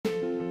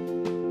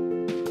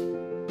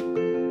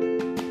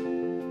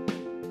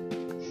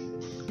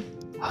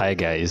Hi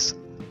guys,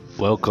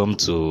 welcome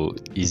to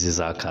Easy's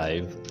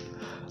Archive.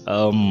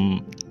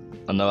 On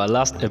our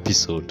last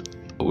episode,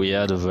 we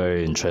had a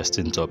very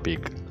interesting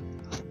topic,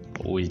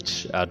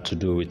 which had to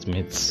do with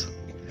myths.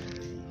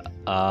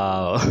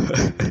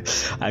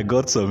 I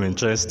got some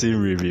interesting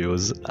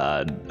reviews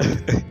and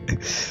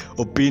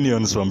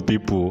opinions from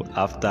people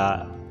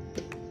after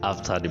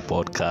the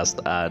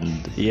podcast,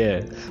 and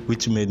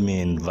which made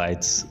me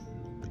invite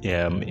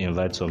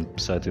some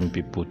certain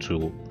people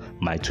to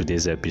my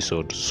today's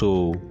episode.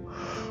 So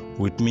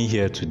with me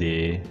here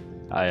today,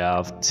 I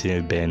have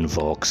T-Ben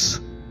Vox,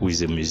 who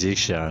is a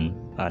musician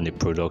and a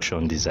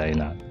production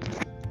designer.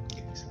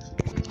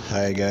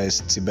 Hi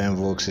guys, T-Ben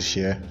Vox is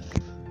here.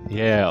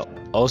 Yeah,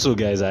 also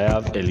guys, I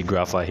have Eli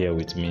Graffer here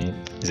with me.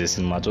 He's a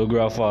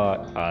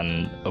cinematographer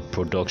and a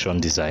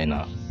production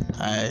designer.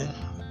 Hi,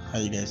 how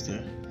you guys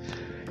doing?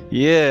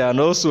 Yeah,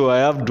 and also I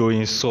have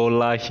Doyin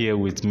Sola here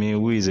with me,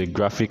 who is a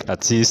graphic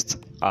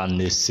artist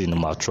and a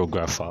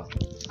cinematographer.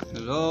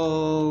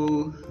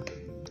 Hello,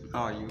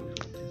 how are you?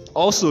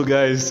 Also,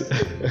 guys,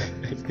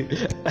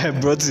 I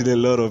brought in a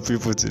lot of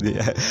people today.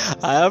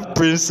 I have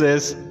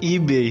Princess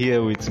Ibe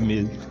here with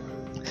me.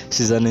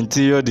 She's an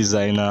interior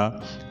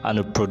designer and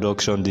a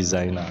production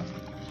designer.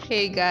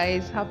 Hey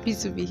guys, happy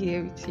to be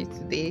here with you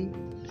today.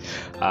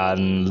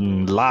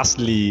 And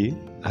lastly,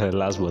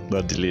 last but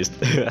not the least,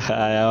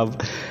 I have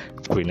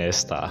Queen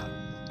Esther.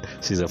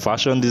 She's a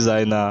fashion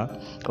designer,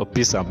 a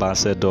peace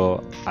ambassador,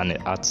 and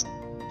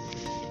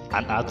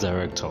an art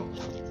director.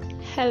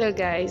 Hello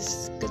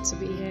guys, good to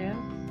be here.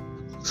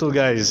 So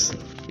guys,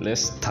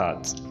 let's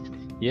start.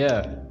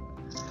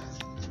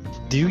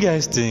 Do you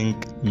guys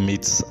think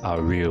myths are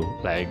real?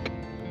 Like,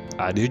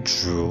 are they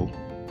true?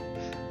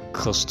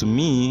 Because to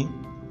me,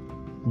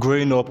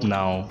 growing up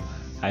now,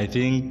 I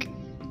think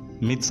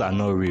myths are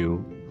not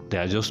real. They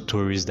are just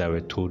stories that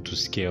were told to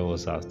scare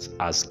us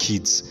as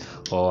kids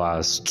or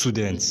as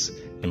students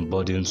in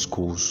boarding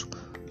schools.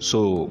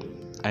 So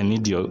I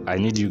need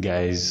you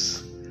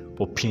guys'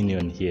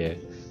 opinion here.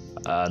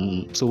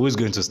 So who's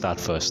going to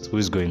start first?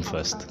 Who's going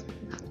first?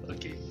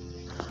 Okay.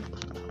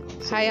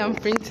 Hi, I'm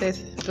Princess.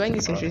 Do I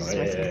need to introduce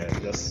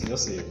myself? Yeah,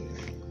 just say it.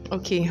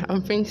 Okay,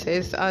 I'm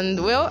Princess,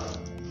 and well,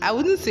 I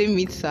wouldn't say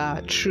myths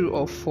are true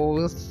or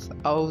false.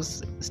 I'll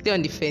stay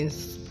on the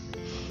fence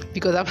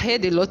because I've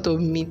heard a lot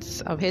of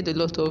myths. I've heard a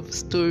lot of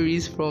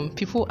stories from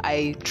people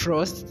I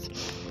trust,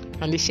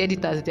 and they shared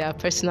it as their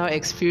personal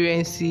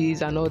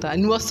experiences and all that.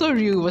 And it was so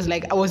real. It was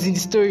like I was in the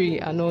story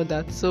and all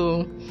that.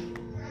 So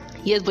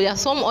yes, but there are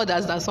some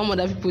others that some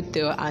other people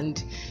tell,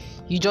 and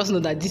you just know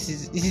that this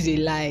is a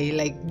lie.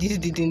 Like, this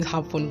didn't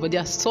happen. But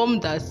there are some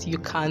that you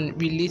can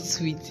relate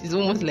with. It's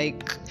almost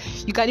like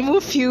you can even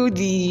feel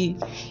the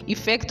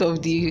effect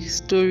of the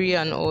story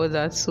and all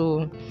that.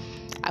 So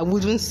I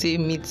wouldn't say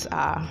myths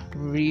are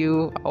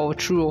real or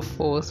true or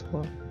false,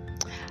 but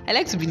I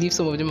like to believe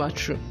some of them are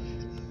true.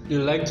 You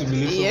like to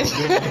believe Yes.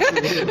 some of them are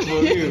true,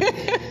 for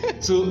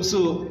real.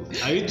 So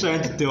are you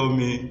trying to tell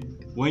me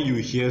when you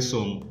hear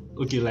some,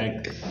 okay,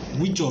 like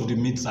which of the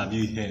myths have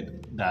you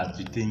heard that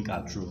you think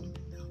are true?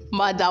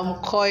 Madam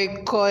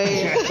Koi Koi.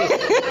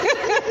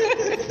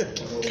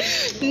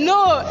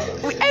 No,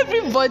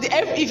 everybody.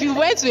 If you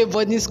went to a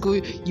boarding school,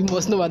 you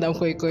must know Madam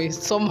Koi Koi.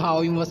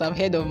 Somehow, you must have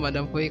heard of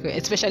Madam Koi Koi,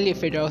 especially a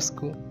federal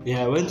school.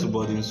 Yeah, I went to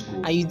boarding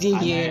school. And you didn't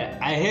hear?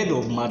 I heard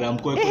of Madam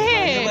Koi Koi.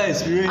 Hey, I never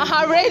experienced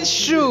her red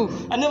shoe.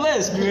 I never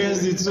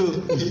experienced it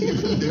too.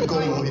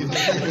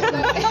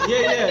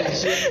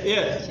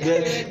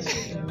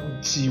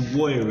 She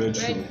wore a red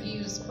shoe.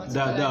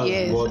 That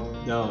Yes. was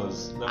what that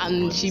was.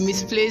 And she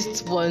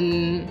misplaced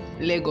one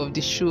leg of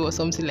the shoe or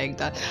something like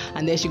that,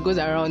 and then she goes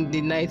around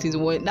the night with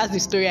one. That's the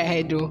story I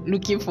heard though.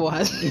 Looking for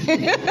her second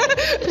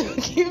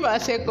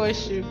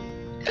shoe.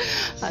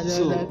 I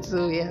know that.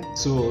 So yeah.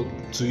 So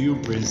to you,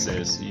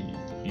 Princess,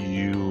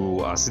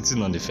 you are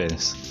sitting on the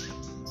fence.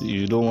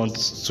 You don't want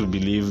to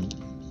believe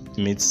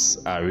myths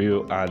are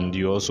real, and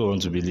you also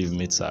want to believe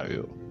myths are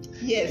real.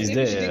 Yes. Is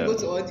Maybe she there- didn't go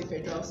to all the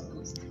federal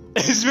schools.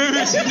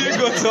 Maybe she didn't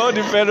go to all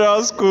the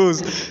federal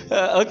schools.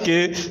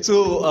 Okay,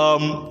 so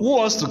who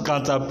wants to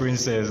counter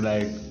Princess,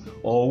 like,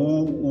 or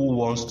who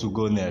wants to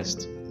go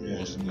next?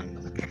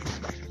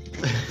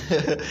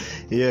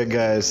 Yeah,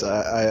 guys,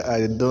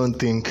 I don't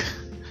think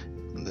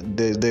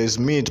there's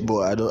myth,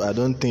 but I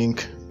don't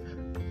think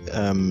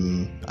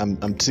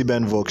I'm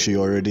T-Ben Vox.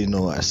 You already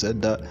know I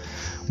said that,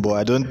 but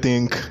I don't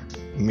think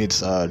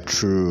myths are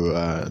true,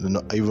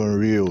 not even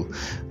real.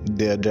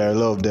 There are a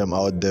lot of them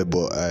out there,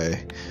 but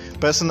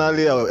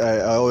personally,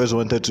 I always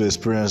wanted to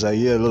experience. I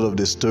hear a lot of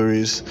the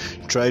stories,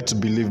 try to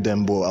believe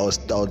them, but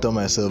I'll tell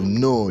myself,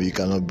 no, you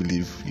cannot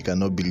believe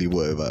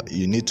whatever.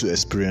 You need to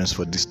experience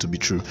for this to be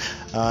true.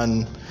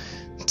 And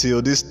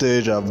till this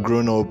stage, I've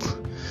grown up.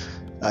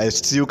 I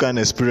still can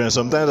experience.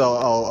 Sometimes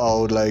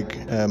I'll like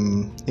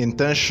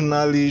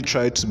intentionally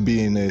try to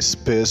be in a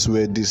space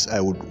where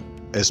I would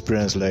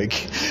experience,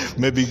 like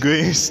maybe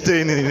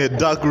staying in a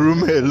dark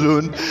room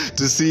alone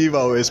to see if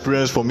I will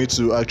experience for me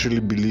to actually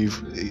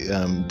believe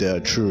they are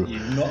true.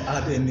 You've not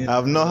had any.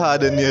 I've not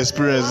had any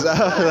experience.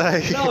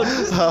 Like, No,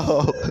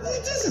 how?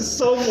 this is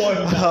someone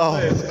that How?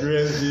 has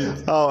experienced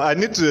it. How? I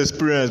need to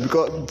experience,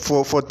 because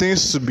for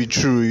things to be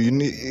true,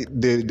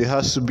 there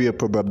has to be a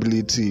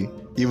probability,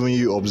 even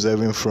you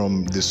observing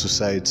from the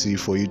society,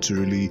 for you to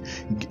really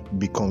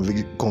be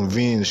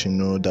convinced,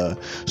 that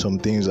some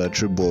things are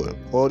true. But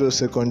all those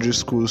secondary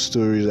school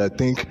stories, I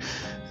think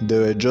they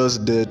were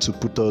just there to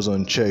put us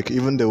on check.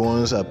 Even the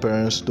ones our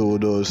parents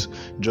told us,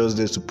 just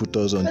there to put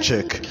us on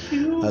check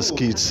as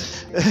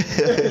kids.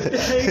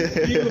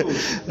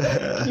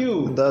 Thank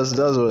you. That's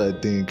what I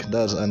think.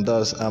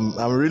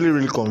 I'm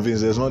really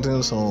convinced. There's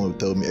nothing someone will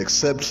tell me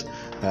except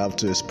I have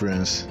to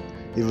experience,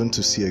 even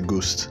to see a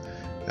ghost.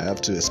 I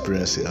have to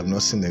experience it. I've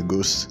not seen a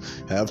ghost.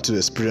 I have to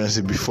experience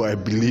it before I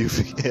believe.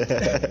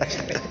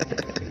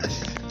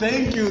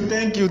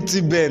 Thank you,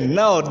 T-Ben.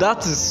 Now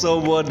that is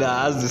someone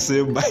that has the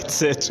same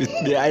mindset with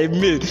me. I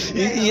mean,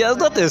 he has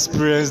not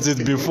experienced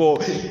it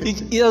before.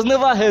 He has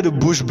never heard a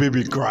bush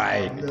baby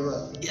cry.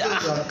 Yeah.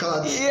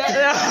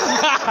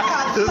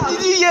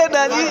 Did you hear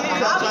that?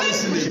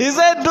 He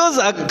said those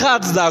are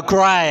cats that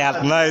cry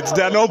at night.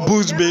 They are not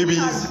bush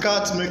babies.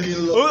 Cats making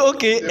love. Oh,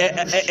 okay,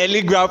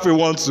 Eligraphy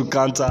wants to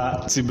counter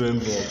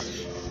T-Ben.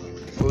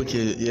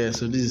 Okay, yeah,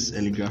 so this is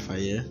Eligrapher,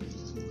 yeah.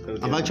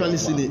 Okay, I've actually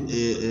seen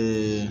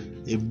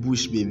a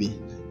bush baby.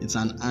 It's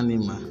an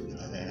animal.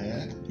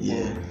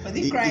 Yeah.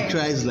 It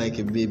cries like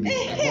a baby.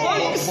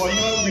 But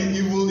not with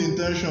evil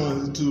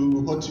intention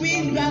to hurt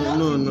you.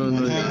 No.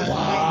 It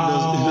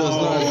does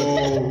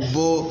not.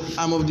 But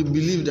I'm of the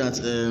belief that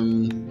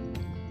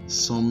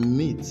some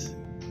myths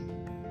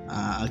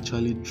are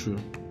actually true,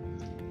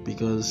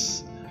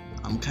 because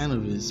I'm kind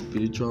of a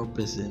spiritual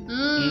person.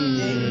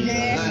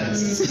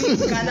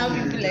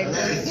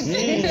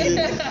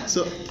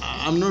 So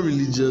I'm not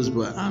religious,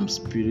 but I'm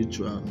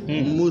spiritual.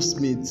 Most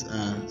myths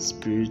are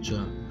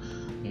spiritual.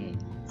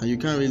 And you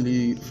can't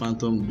really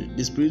phantom.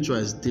 The spiritual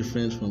is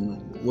different from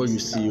what you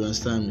see, you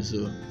understand me?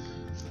 So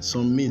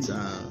some myths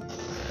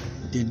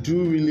they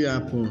do really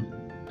happen.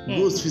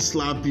 Ghosts feel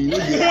slappy,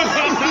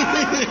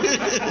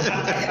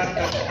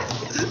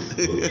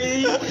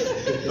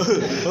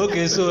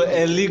 Okay, so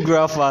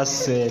Eligrapher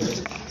said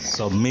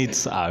some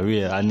myths are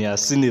real, and he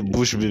has seen a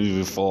bush baby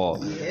before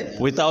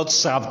without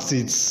sharp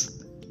teeth.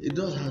 It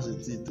does have a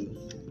teeth though.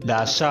 That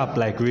are sharp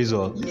like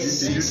razor. Did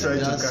you try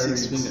to carry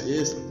it?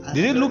 Yes.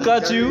 Did it look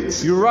at you?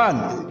 You ran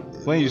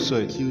when you saw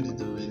it. Killed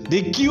it already.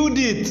 They killed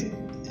it.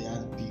 They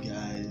had big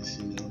eyes,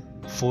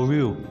 For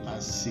real.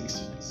 at 6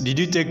 feet. Did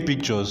you take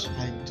pictures?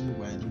 I do,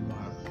 but I do not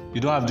have.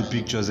 You don't have the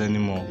pictures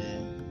anymore. Yeah.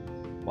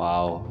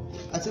 Wow.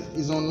 I think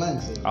it's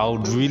online, sir. I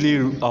would really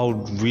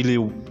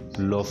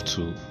love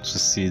to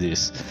see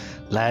this.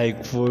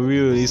 Like, for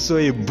real, he saw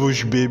a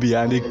bush baby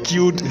and they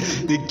killed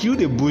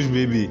a bush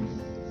baby.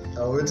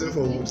 I'm waiting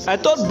for Woods. I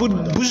thought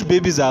bush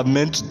babies are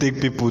meant to take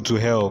people to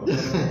hell.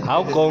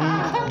 How come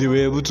they were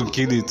able to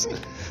kill it?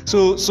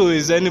 So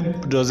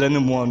does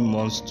anyone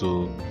wants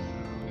to?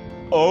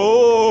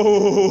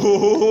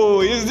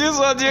 Oh, is this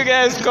what you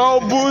guys call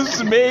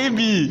bush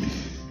baby?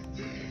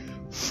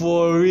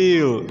 For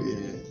real?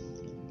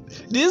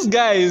 This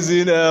guy is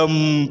in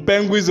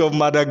Penguins of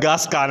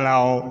Madagascar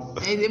now.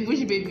 He's a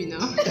bush baby now.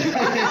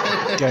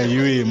 Can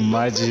you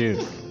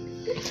imagine?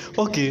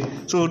 Okay,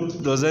 so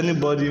does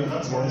anybody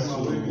want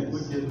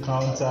to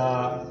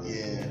counter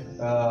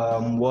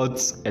what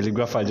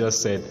Eligrapher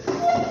just said?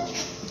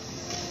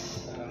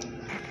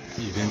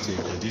 You're going to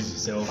introduce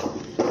yourself.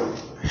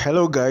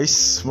 Hello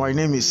guys, my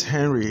name is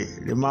Henry,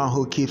 the man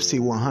who keeps it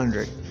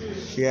 100.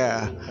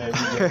 Yeah.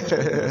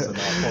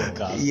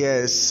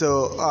 Yes,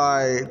 so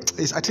I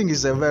think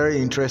it's a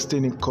very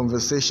interesting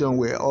conversation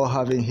we're all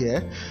having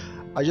here.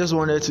 I just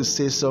wanted to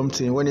say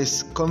something. When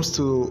it comes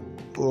to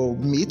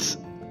myth,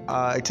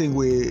 I think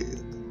we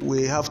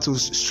have to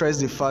stress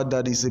the fact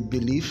that it's a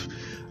belief,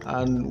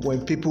 and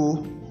when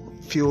people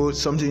feel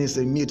something is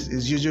a myth,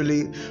 it's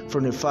usually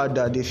from the fact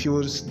that they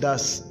feel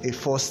that's a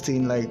false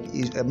thing, like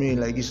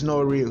it's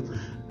not real.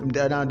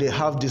 Now they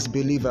have this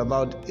belief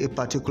about a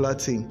particular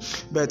thing.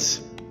 But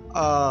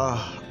from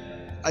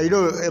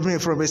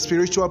a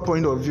spiritual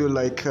point of view,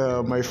 like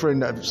my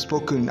friend have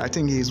spoken, I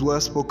think he's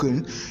well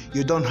spoken.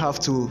 You don't have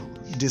to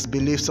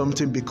disbelieve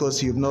something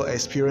because you've not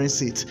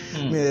experienced it.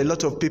 A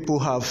lot of people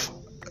have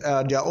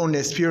their own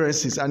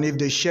experiences, and if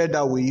they share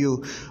that with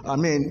you,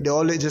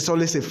 there's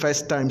always a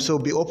first time. So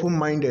be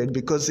open-minded,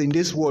 because in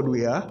this world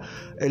we are,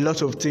 a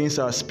lot of things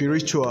are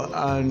spiritual,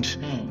 and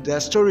there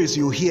are stories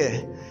you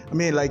hear.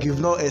 Like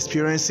you've not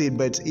experienced it,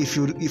 but if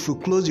you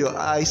close your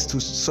eyes to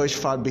such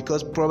fact,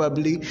 because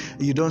probably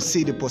you don't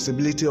see the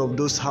possibility of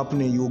those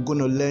happening, you're going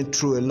to learn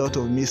through a lot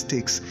of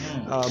mistakes.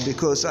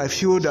 Because I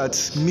feel that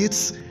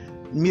myths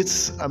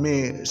myths,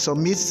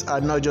 some myths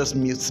are not just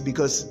myths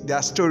because they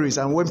are stories,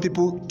 and when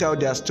people tell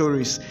their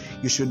stories,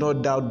 you should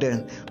not doubt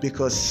them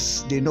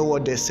because they know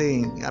what they're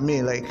saying.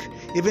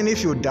 Even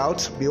if you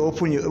doubt, be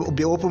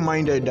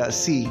open-minded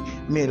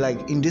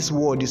that in this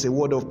world is a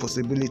world of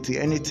possibility.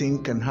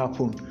 Anything can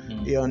happen.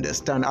 You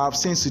understand? I've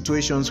seen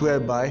situations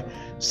whereby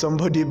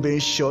somebody being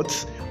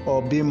shot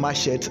or being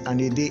macheted and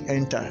they didn't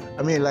enter.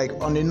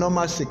 On the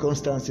normal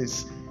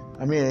circumstances,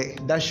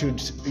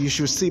 you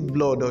should see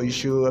blood, or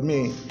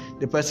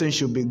the person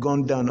should be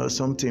gunned down or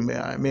something.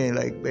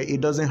 But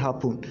it doesn't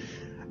happen.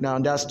 Now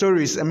there are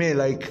stories.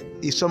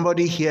 If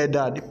somebody hear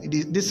that,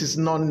 this is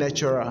not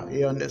natural.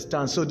 You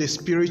understand? So the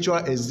spiritual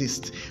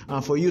exists,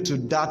 and for you to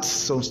doubt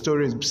some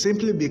stories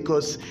simply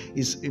because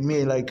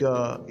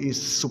it's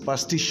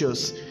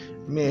superstitious,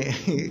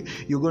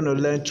 you're going to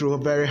learn through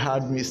very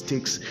hard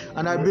mistakes.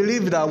 And I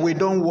believe that we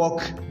don't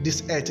walk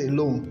this earth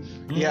alone.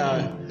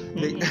 Yeah,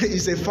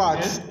 it's a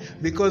fact.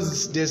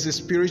 Because there's a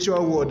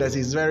spiritual world that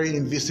is very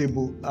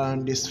invisible,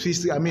 and the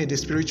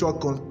spiritual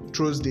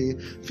controls the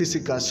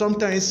physical.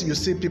 Sometimes you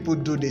see people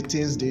do the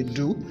things they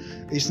do.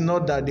 It's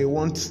not that they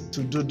want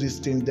to do these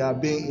things; they are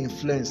being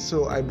influenced.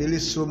 So I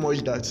believe so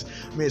much that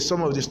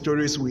some of the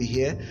stories we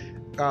hear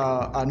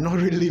are not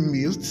really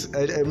myths.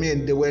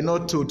 They were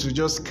not told to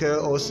just scare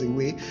us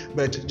away,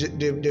 but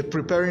they're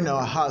preparing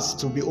our hearts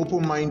to be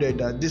open-minded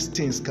that these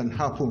things can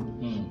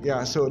happen.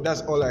 Yeah, so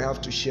that's all I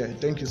have to share.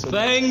 Thank you so much.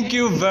 Thank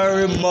you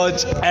very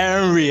much,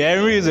 Henry.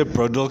 Henry is a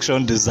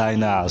production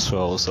designer as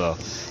well. So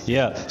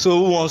yeah. So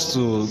who wants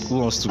to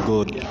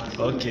go?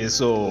 Okay,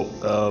 so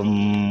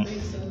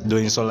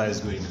Doyinsola is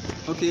going.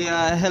 Okay,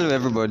 hello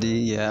everybody.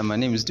 Yeah, my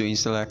name is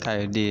Doyinsola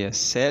Kayode, as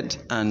said,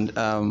 and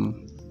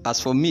as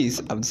for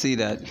myth, I would say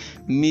that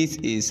myth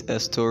is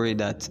a story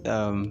that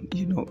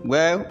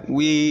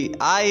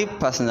I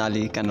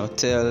personally cannot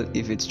tell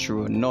if it's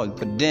true or not,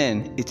 but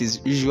then it is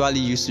usually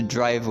used to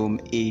drive home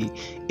a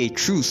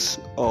truth,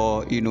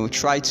 or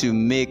try to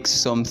make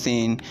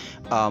something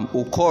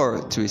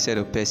occur to a set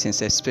of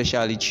persons,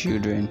 especially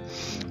children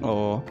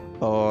or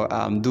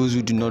those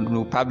who do not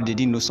know. Probably they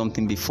didn't know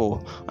something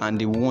before and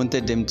they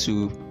wanted them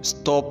to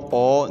stop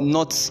or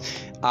not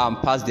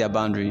pass their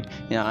boundary.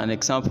 An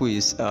example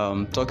is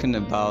talking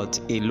about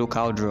a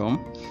local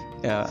drum.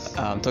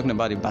 I'm talking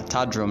about a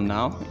bata drum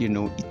now.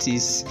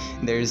 There's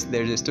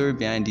a story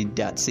behind it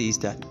that says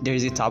that there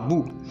is a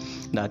taboo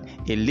that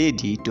a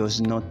lady does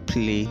not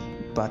play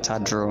bata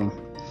drum.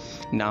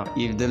 Now,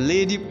 if the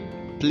lady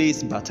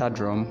plays bata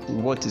drum,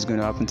 what is going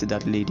to happen to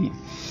that lady?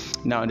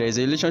 Now, there is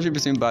a relationship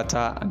between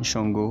Bata and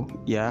Shango,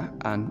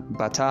 and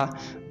Bata,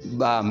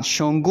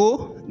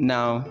 Shango.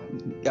 Now,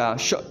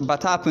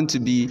 Bata happened to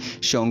be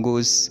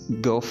Shango's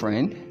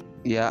girlfriend,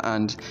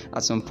 and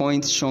at some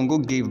point, Shango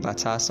gave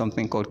Bata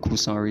something called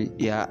Kusonri.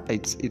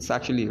 It's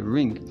actually a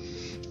ring.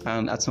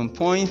 And at some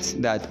point,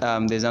 that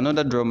there's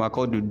another drummer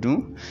called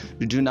Dudu.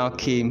 Dudu now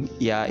came.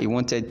 He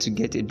wanted to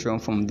get a drum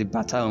from the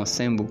Bata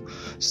ensemble.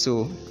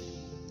 So,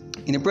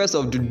 in the process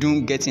of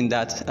Dudu getting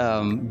that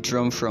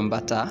drum from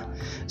Bata,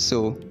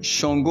 so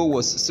Shango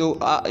was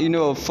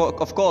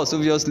of course,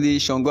 obviously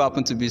Shango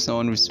happened to be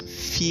someone who's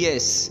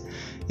fierce,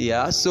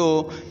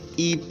 so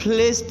he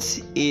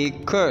placed a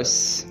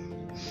curse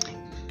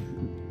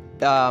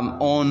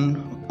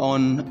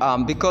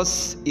on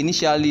because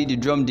initially the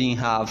drum didn't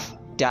have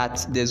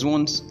that. There's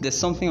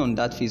something on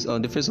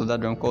the face of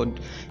that drum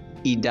called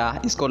Ida.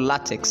 It's called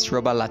latex,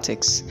 rubber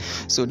latex.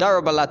 So that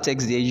rubber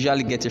latex, they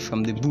usually get it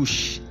from the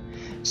bush.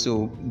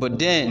 So, but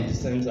then,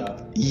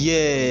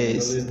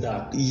 yes,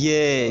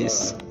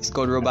 it's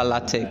called rubber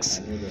latex.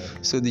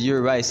 So the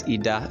Yoruba is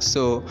Ida.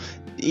 So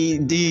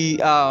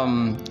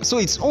so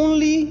it's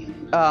only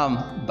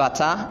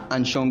Bata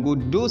and Shango,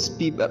 those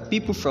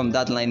people from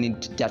that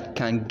lineage that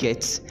can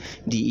get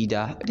the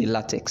Ida, the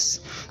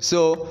latex.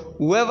 So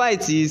whoever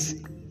it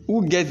is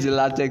who gets the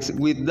latex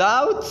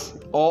without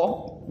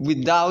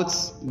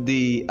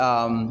the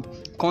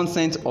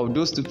consent of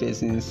those two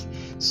persons,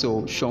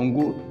 so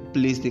Shango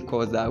placed the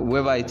cause that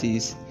whoever it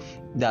is,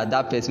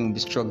 that person will be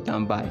struck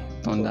down by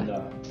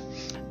thunder.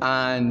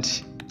 And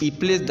he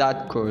placed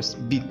that curse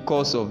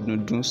because of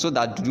Dudu, so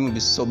that Dudu will be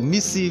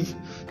submissive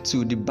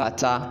to the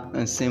Bata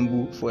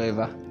ensemble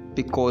forever,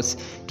 because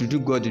Dudu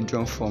got the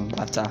drum from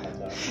Bata.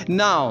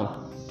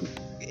 Now,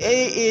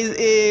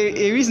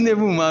 a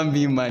reasonable human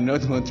being might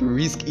not want to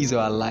risk his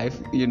or her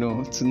life,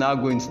 to now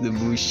go into the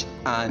bush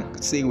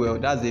and say, well,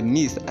 that's a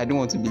myth, I don't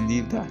want to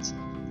believe that.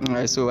 All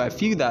right, so I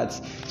feel that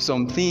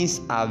some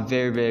things are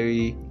very,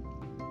 very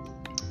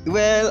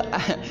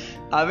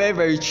very,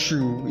 very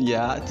true,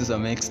 to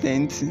some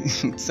extent.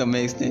 So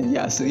yes,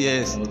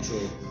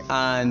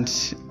 and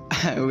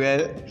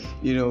well,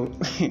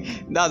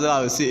 that's what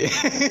I would say.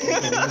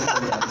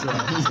 That's what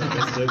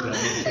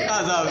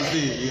I would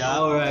say. Yeah.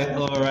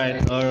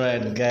 All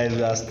right, guys,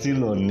 we are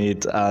still on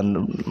it,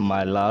 and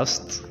my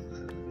last,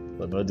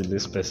 but not the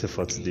least person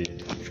for today,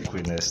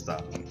 Queen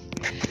Esther.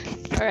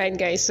 Alright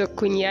guys, so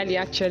Queen Yali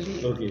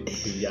actually. Okay,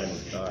 Queen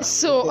Yali.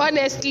 So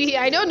honestly,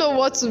 I don't know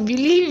what to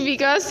believe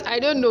because I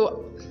don't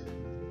know.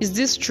 is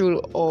this true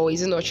or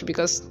is it not true?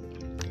 Because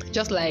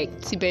just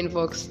like T-Ben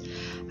Vox,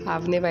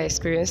 I've never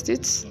experienced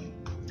it.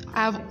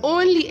 I've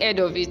only heard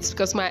of it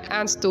because my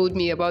aunt told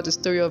me about the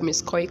story of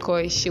Miss Koi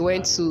Koi. She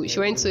went to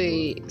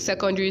a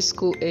secondary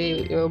school,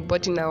 a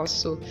boarding house,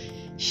 so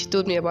she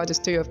told me about the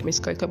story of Miss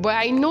Koi Koi. But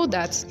I know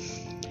that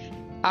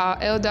our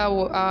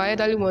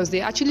elderly ones, they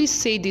actually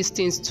say these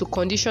things to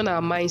condition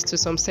our minds to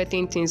some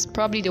certain things.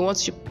 Probably they want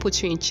to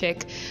put you in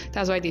check.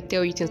 That's why they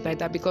tell you things like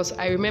that. Because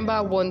I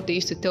remember one they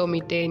used to tell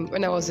me then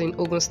when I was in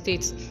Ogun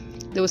State.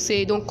 They will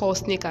say, don't call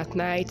snake at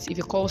night. If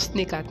you call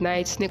snake at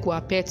night, snake will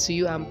appear to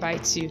you and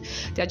bite you.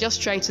 They're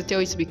just trying to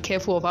tell you to be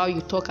careful of how you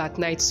talk at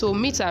night. So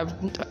myths are,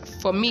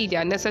 for me, they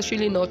are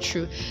necessarily not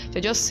true.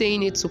 They're just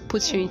saying it to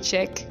put you in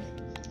check,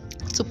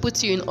 to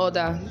put you in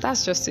order.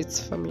 That's just it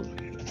for me.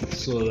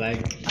 So,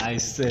 like I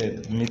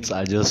said, myths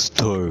are just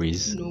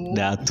stories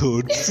that are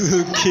told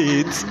to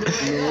kids.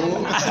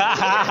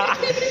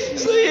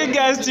 So you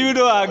guys still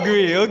don't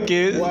agree,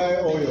 okay? Why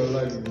all your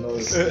life you know?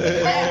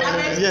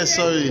 Yeah,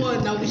 sorry.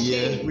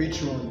 Yeah.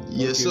 Which one?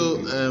 Yeah, Okay. so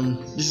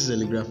this is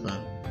Eligrapher.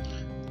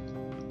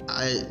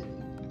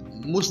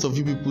 Most of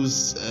you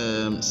people's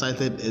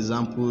cited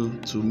example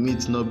to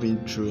myths not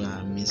being true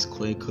are Miss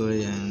Koi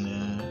Koi and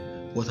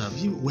what have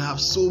you. We have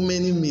so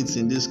many myths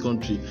in this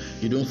country.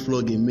 You don't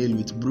flog a male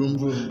with broom.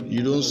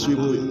 You don't sweep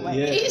with.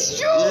 It's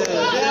true.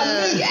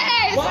 Yeah.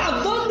 Yes. But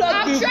I've done that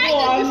I've before.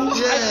 tried it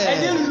before. Yeah. I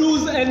didn't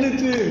lose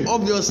anything.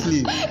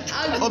 Obviously, Are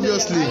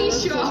you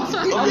sure?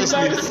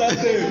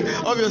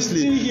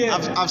 obviously, Yeah.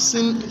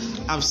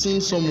 I've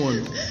seen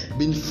someone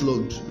being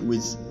flogged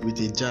with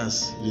a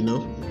jazz. You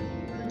know,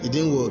 it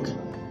didn't work.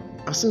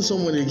 I've seen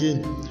someone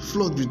again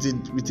flogged with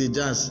a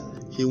jazz.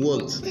 He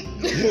worked.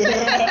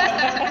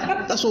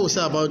 That's what we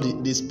say about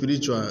the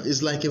spiritual.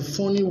 It's like a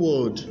funny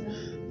word.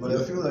 But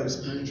I feel like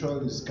spiritual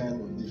is kind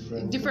of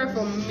different. Different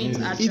from myths,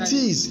 actually. It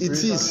is.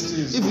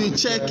 If you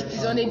check,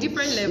 It's on a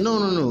different level.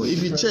 no.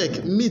 If you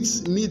check,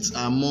 myths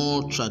are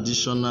more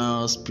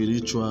traditional,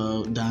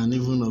 spiritual than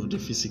even of the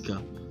physical.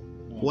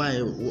 Why?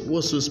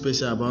 What's so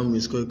special about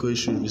Miss Koi Koi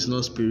shoe? It's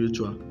not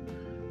spiritual.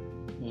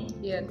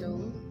 Yeah, though.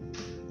 You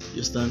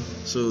understand?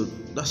 So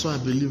that's what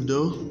I believe,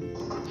 though.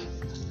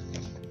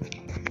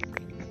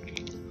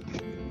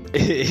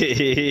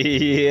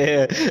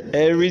 Yeah,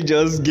 Henry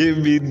just gave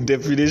me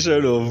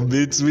definition of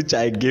myths which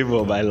I gave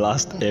on my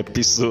last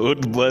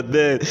episode. But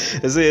then I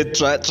say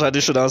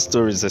traditional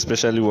stories,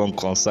 especially one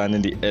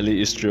concerning the early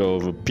history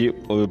of a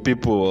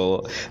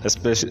people,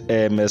 especially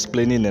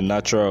explaining a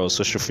natural or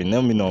social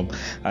phenomenon,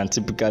 and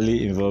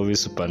typically involving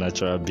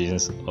supernatural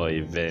beings or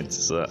events.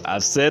 So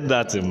I've said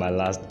that in my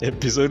last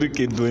episode.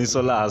 Okay,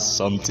 Doinsola has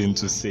something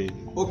to say.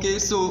 Okay,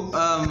 so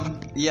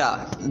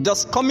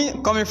just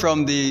coming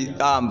from the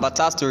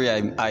Bata story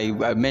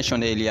I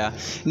mentioned earlier.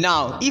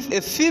 Now, if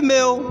a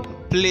female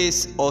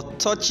plays or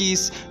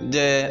touches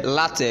the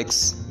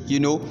latex,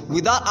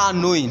 without her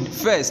knowing,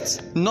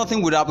 first,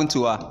 nothing would happen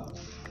to her.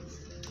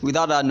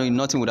 Without her knowing,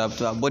 nothing would happen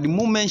to her. But the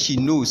moment she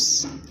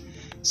knows,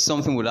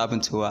 something would happen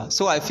to her.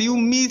 So I feel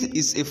myth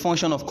is a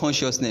function of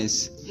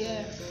consciousness.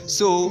 Yeah.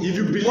 So If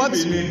you believe what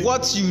in it,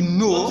 what you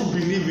know, What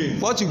you believe in.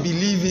 what you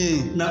believe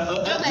in.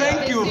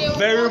 Thank you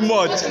very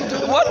much.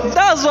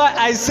 That's why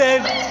I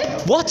said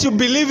what you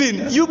believe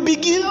in. You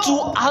begin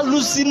to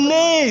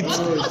hallucinate.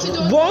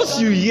 Once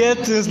you hear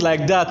things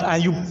like that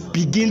and you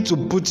begin to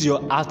put your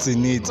heart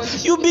in it,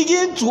 you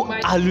begin to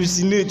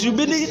hallucinate. You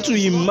begin to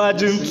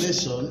imagine.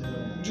 Nation,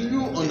 do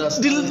you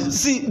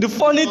understand? The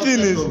funny thing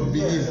is,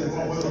 Belief.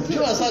 Do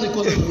you understand the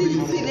concept of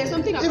belief? See, there's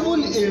something about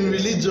Even in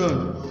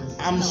religion,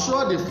 I'm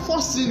sure the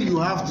first thing you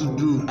have to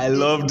do I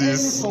love any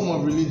this. form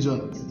of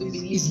religion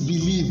is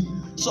believe.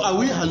 So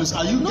are you guys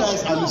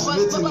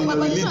hallucinating in your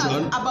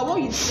religion? About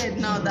what you said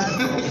now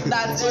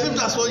that So if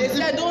that's what they you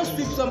said don't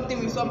sweep something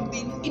with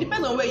something. It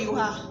depends on where you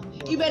are.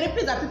 If you're in a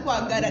place that people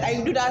are gathered and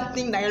you do that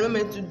thing that you're not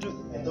meant to do,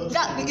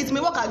 that it may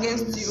work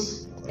against you.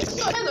 So it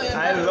depends on your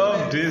I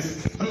love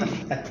this.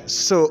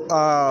 So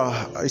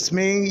it's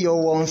me,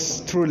 your ones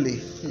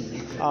truly,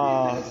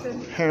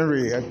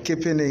 Henry,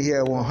 keeping it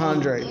here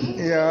 100.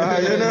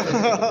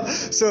 Yeah,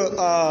 So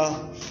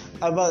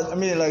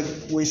like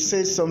we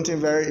said something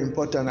very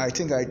important. I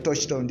think I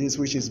touched on this,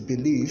 which is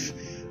belief.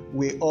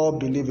 We all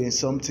believe in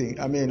something.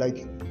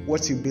 Like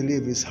what you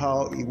believe is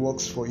how it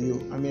works for you.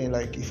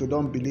 Like if you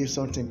don't believe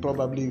something,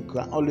 probably you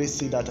can always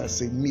see that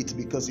as a myth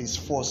because it's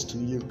forced to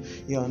you.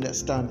 You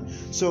understand?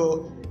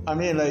 So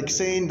like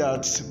saying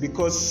that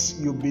because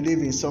you believe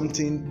in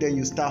something, then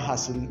you start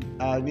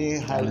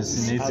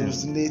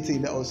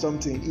hallucinating or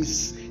something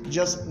is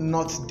just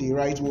not the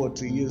right word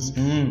to use.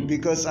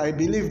 Because I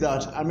believe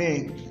that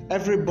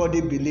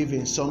everybody believes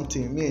in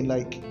something.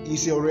 Like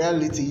it's your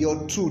reality,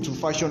 your truth to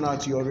fashion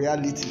out your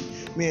reality.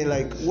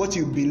 Like what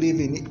you believe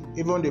in,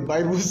 even the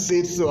Bible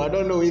says so. I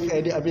don't know if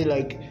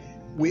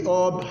we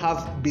all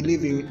have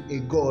believe in a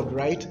God,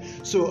 right?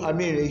 So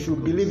if you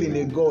believe in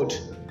a God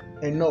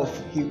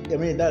enough,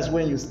 that's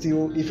when you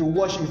still, if you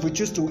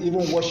choose to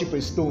even worship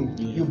a stone,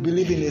 you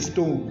believe in a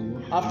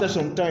stone. after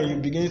some time you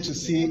begin to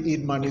see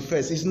it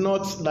manifest. It's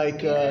not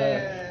like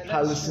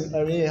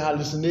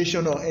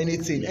hallucination or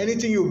anything.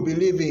 Anything you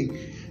believe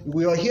in,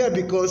 we are here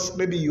because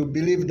maybe you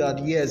believe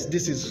that yes,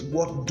 this is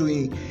worth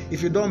doing.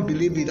 If you don't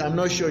believe it, I'm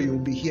not sure you'll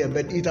be here,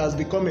 but it has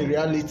become a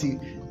reality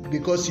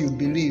because you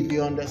believe,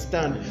 you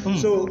understand.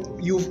 So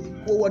you,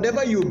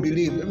 whatever you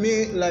believe,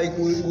 like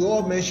we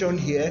all mentioned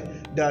here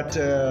that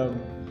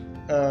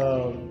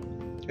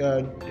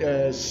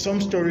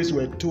some stories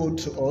were told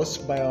to us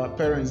by our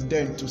parents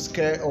then to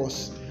scare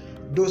us.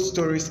 Those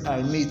stories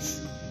are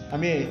myths.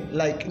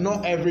 Like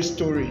not every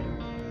story.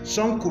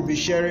 Some could be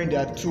sharing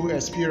their true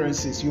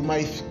experiences. You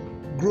might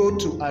grow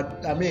to,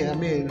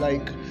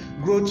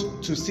 grow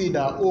to see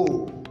that,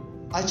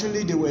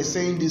 actually they were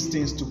saying these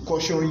things to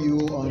caution you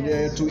on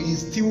to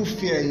instill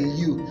fear in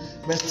you.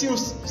 But still,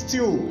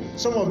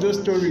 some of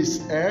those stories,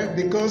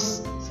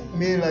 because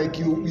like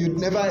you'd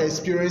never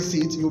experience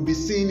it, you'll be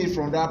seeing it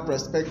from that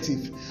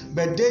perspective.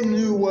 But they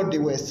knew what they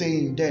were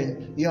saying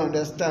then. You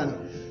understand?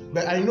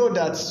 But I know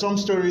that some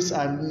stories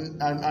are,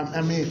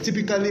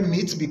 typically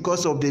myths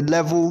because of the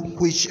level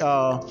which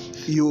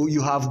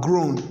you have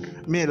grown.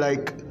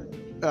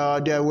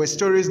 There were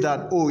stories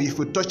that if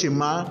you touch a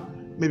man,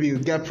 maybe you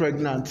get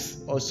pregnant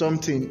or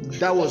something.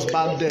 That was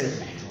back then.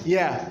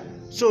 Yeah.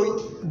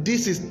 So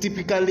this is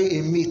typically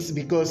a myth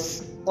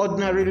because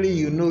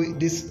ordinarily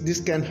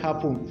this can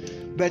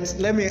happen. But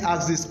let me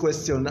ask this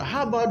question: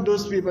 how about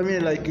those people?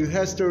 Like you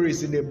heard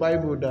stories in the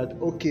Bible that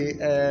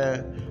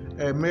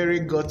Mary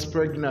got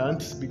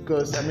pregnant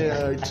because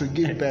to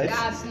give birth.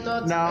 That's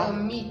not a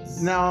myth.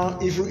 Now,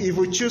 if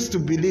you choose to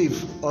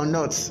believe or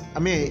not,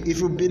 if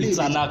you believe, it's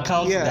an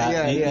account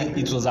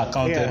it was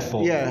accounted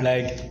for. Yeah.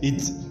 Like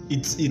it's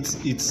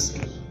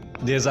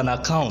there's an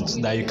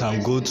account that you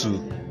can go to.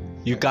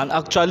 You can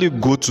actually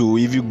go to,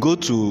 if you go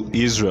to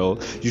Israel,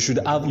 you should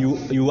have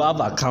you have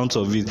account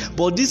of it.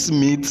 But this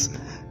myth,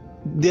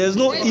 there's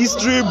no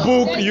history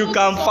book you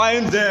can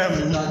find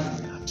them.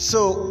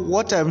 So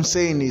what I'm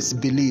saying is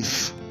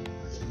belief.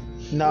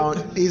 Now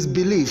is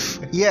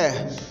belief. Yeah.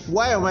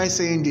 Why am I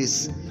saying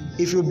this?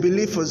 If you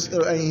believe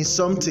in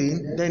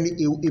something, then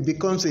it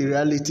becomes a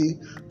reality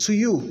to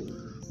you.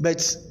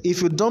 But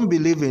if you don't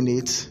believe in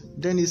it,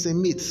 then it's a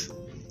myth.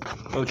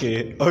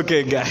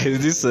 Okay, guys.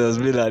 This has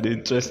been an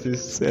interesting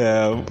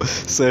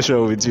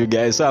session with you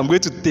guys. So I'm going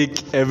to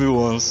take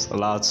everyone's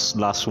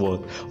last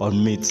word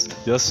on myths.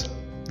 Just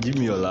give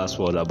me your last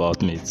word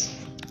about myths.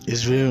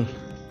 It's real.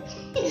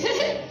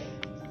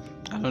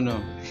 I don't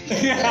know.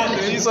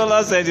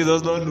 Sola said he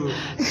does not know.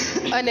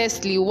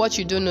 Honestly, what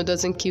you don't know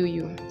doesn't kill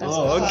you. That's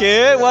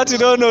Okay. What you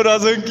don't know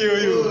doesn't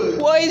kill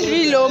you. What is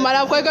real,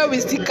 Madam Kweka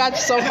will still catch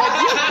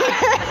somebody.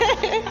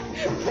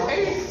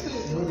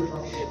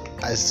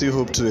 I still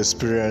hope to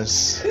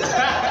experience.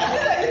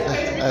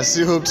 I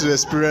still hope to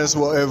experience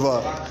whatever.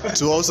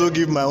 To also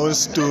give my own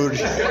story.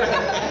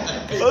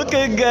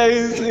 Okay,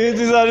 guys,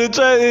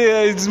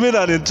 it's been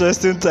an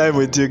interesting time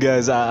with you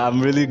guys. I'm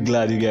really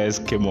glad you guys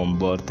came on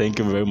board. Thank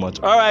you very much.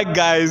 All right,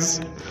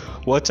 guys,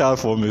 watch out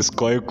for Miss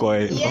Koi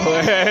Koi or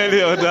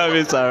any other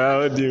mates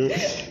around you.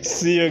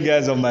 See you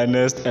guys on my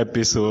next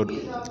episode.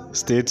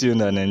 Stay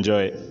tuned and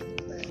enjoy.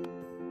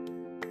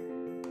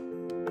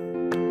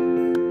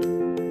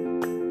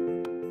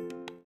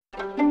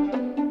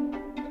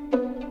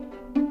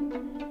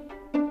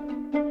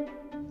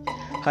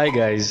 Hi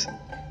guys,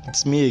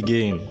 it's me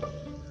again.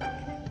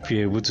 If you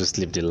were able to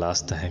sleep the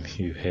last time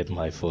you heard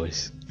my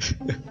voice.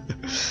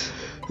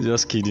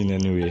 Just kidding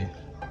anyway.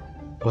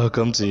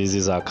 Welcome to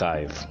Easy's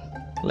Archive.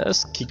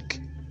 Let's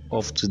kick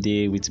off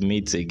today with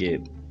mates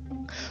again.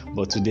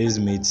 But today's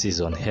mates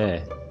is on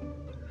hair.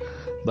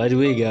 By the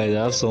way guys,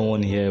 I have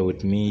someone here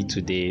with me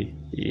today.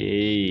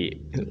 Yay,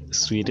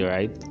 sweet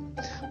right?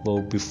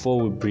 But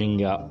before we bring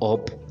her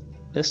up,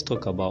 let's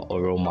talk about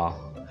Oroma,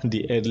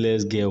 the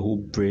headless girl who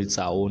braids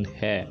her own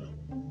hair.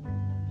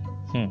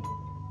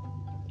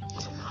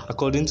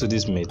 According to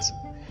this myth,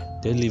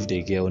 there lived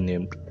a girl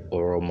named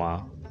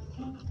Oroma,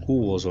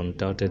 who was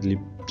undoubtedly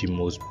the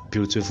most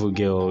beautiful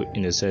girl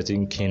in a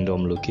certain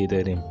kingdom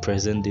located in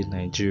present-day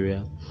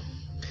Nigeria.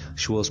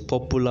 She was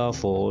popular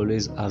for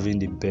always having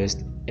the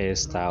best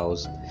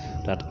hairstyles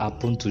that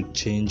happened to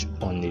change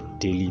on a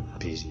daily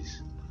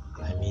basis.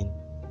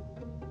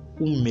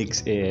 Who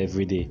makes hair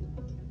every day?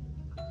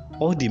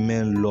 All the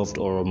men loved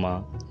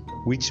Oroma,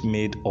 which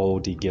made all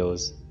the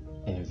girls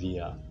envy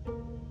her.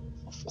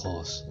 Of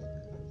course,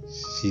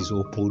 she's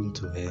open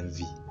to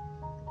envy.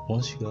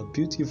 Once you are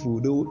beautiful,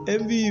 they will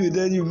envy you,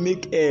 then you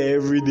make hair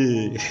every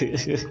day.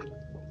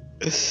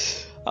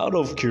 Out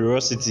of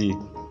curiosity,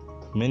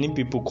 many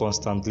people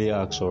constantly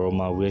ask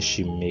Oroma where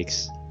she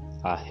makes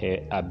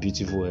her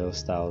beautiful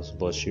hairstyles,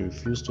 but she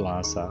refused to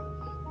answer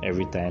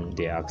every time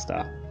they asked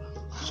her.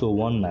 So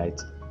one night,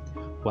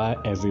 while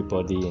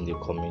everybody in the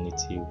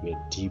community were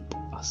deep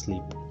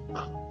asleep,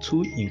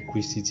 two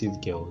inquisitive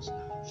girls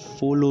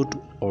followed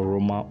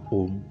Oroma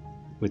home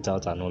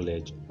without her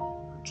knowledge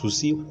to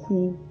see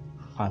who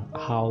and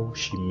how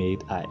she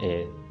made her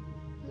hair.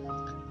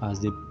 As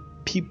they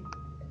peeped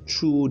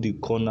through the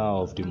corner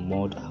of the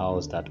mud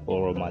house that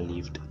Oroma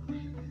lived.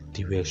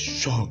 They were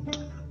shocked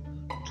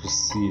to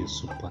see a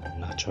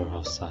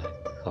supernatural sight.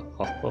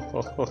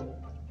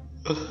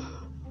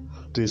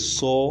 They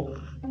saw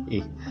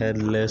a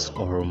headless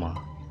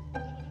Oroma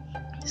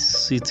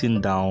sitting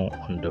down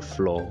on the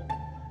floor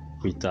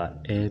with her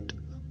head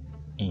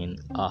in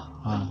her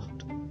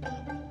hand,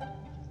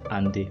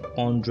 and the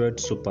 100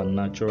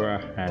 supernatural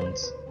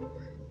hands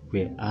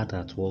were hard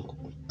at work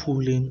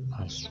pulling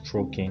and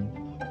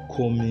stroking,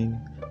 combing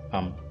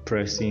and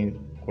pressing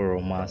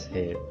Oroma's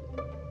head.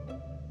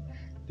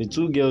 The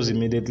two girls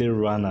immediately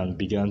ran and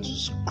began to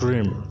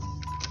scream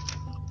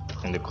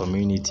in the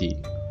community.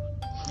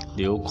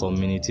 The whole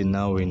community,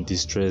 now in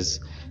distress,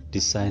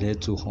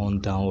 decided to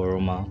hunt down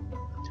Oroma.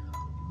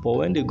 But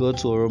when they got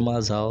to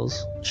Oroma's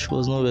house, she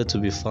was nowhere to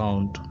be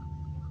found.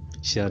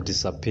 She had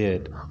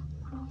disappeared.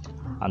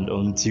 And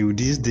until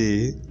this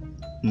day,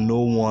 no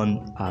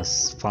one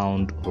has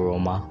found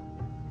Oroma.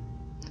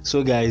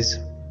 So guys,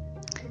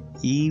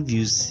 if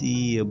you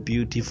see a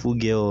beautiful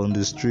girl on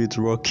the street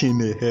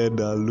rocking a hair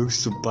that looks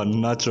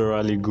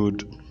supernaturally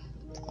good,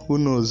 who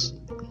knows?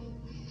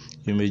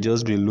 You may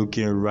just be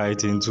looking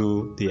right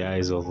into the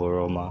eyes of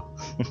Oroma.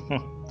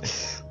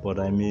 But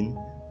I mean,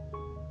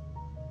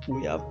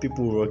 we have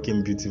people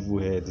rocking beautiful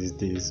hair these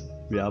days.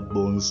 We have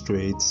bone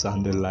straights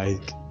and the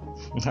like.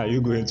 Are you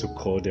going to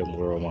call them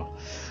Oroma?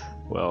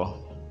 Well,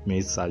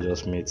 mates are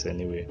just mates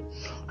anyway.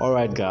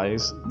 Alright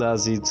guys,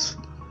 that's it.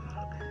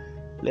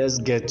 Let's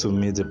get to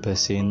meet the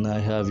person I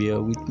have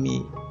here with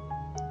me.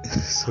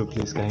 So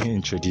please, can you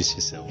introduce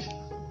yourself?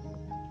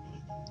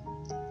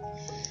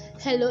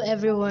 Hello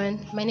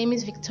everyone, my name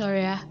is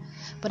Victoria,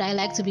 but I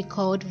like to be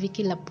called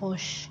Vicky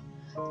Lapoche.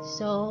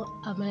 So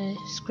I'm a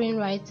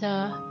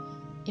screenwriter,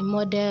 a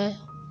model,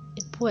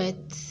 a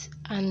poet,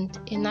 and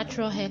a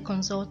natural hair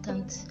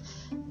consultant.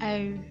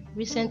 I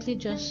recently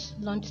just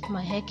launched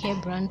my hair care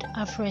brand,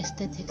 Afro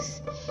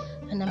Aesthetics,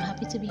 and I'm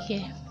happy to be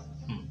here.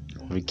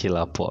 Vicky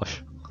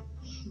Lapoche.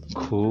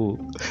 Cool.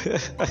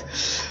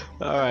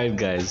 Alright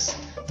guys,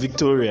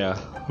 Victoria,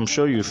 I'm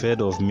sure you've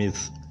heard of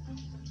myth.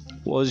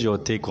 What's your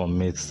take on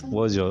myths?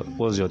 What's your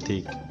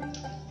take?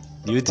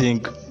 Do you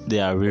think they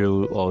are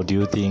real, or do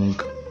you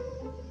think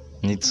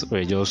myths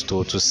were just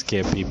told to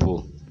scare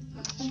people?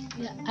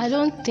 Yeah, I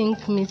don't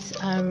think myths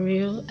are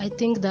real. I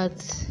think that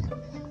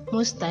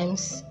most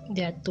times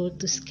they are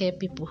told to scare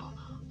people,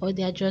 or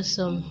they are just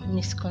some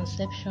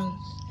misconceptions.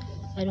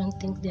 I don't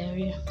think they are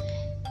real.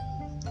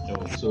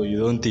 No, so you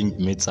don't think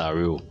myths are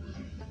real?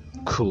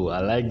 Cool, I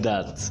like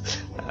that.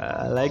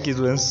 I like it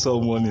when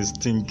someone is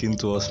thinking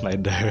towards my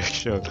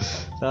direction.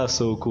 That's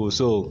so cool.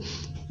 So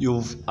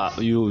you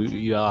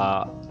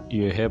are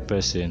a hair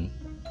person.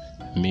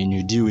 I mean,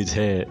 you deal with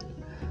hair.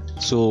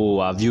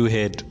 So have you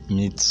heard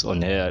myths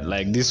on hair?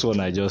 Like this one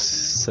I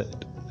just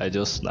said, I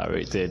just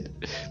narrated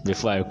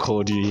before I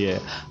called you here.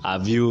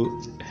 Have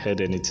you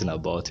heard anything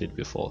about it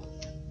before?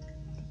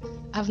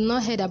 I've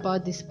not heard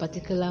about this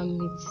particular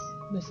myth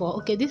before.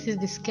 Okay, this is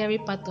the scary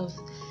part of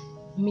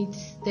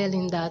myths,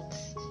 telling that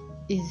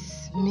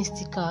is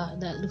mystical,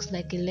 that looks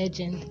like a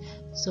legend,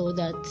 so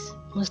that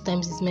most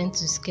times it's meant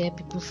to scare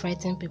people,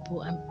 frighten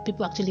people, and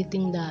people actually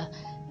think that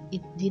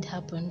it did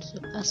happen.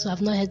 So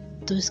I've not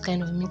heard those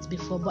kind of myths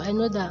before, but I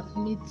know that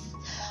myths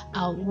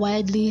are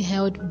widely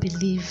held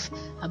belief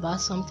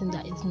about something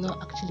that is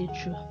not actually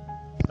true.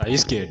 Are you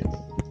scared?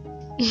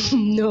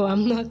 No,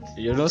 I'm not.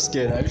 You're not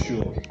scared, are you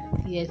sure?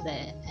 Yes,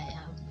 I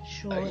am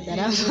sure that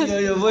I'm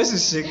not. Your voice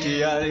is shaky.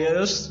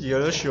 You're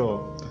not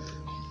sure.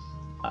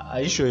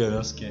 Are you sure you're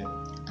not scared?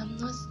 I'm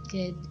not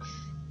scared.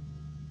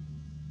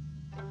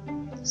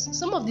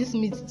 Some of these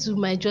myths too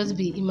might just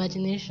be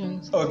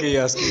imaginations. Okay,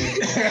 you're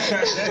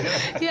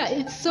scared. Yeah,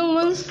 it's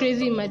someone's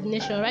crazy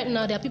imagination. Right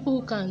now, there are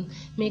people who can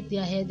make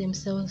their hair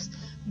themselves,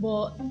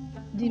 but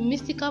the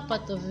mystical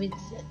part of it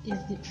is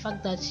the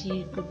fact that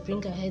she could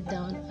bring her head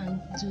down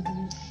and do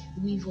the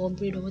weave or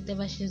braid or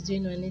whatever she's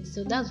doing on it.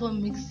 So that's what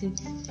makes it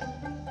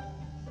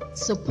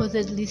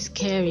supposedly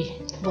scary.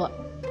 But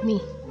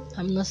me,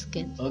 I'm not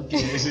scared. Okay,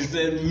 she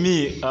said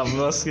me, I'm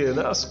not scared.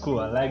 That's cool.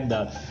 I like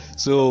that.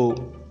 So,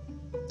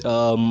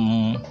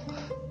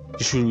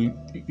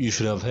 you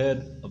should have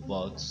heard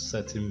about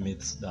certain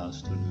myths that are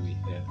still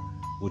here.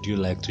 Would you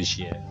like to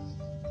share?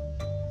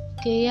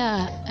 Okay,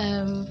 yeah.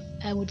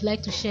 I would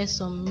like to share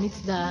some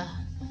myths that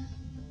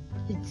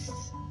it's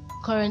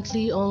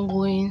currently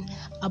ongoing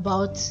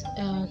about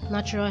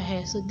natural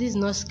hair. So this is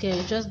not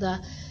scary, just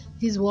that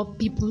this is what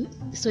people.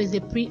 So it's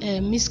a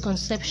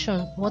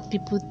misconception what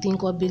people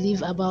think or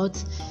believe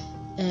about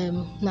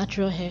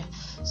natural hair.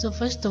 So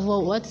first of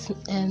all, what's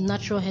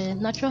natural hair?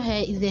 Natural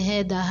hair is a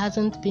hair that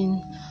hasn't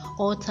been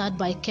altered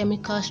by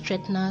chemical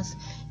straighteners,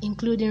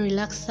 including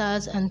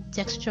relaxers and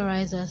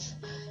texturizers.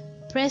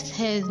 Pressed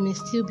hairs may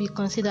still be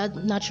considered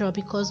natural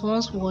because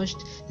once washed,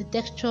 the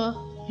texture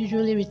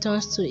usually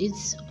returns to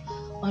its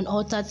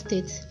unaltered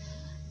state,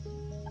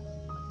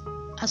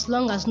 as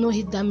long as no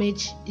heat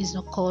damage is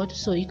occurred.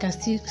 So you can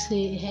still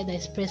say a hair that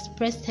is pressed.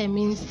 Pressed hair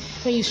means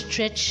when you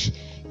stretch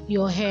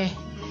your hair,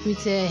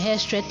 with a hair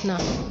straightener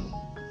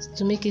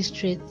to make it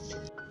straight.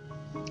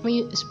 When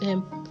you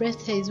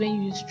pressed hair is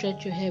when you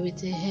stretch your hair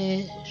with a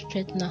hair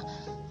straightener,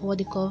 or what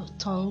they call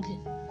tongue.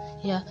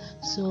 Yeah,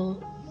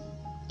 so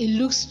it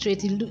looks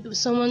straight.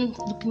 Someone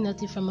looking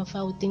at it from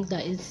afar would think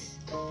that it's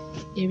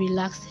a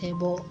relaxed hair,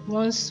 but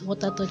once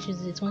water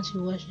touches it, once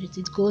you wash it,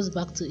 it goes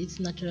back to its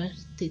natural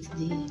state,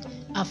 the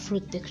afro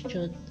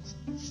textured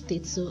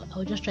state. So I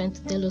was just trying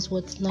to tell us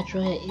what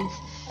natural hair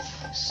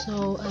is.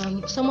 So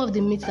some of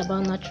the myths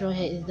about natural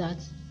hair is that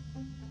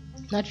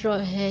natural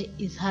hair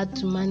is hard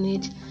to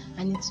manage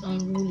and it's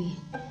unruly.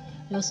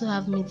 We also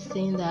have myths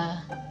saying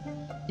that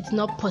it's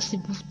not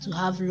possible to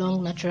have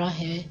long natural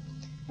hair,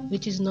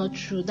 which is not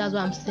true. That's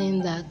why I'm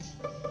saying that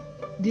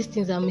these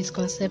things are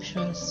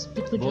misconceptions.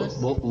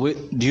 But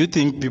wait, do you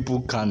think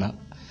people can,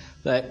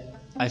 like,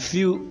 I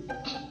feel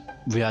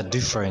we are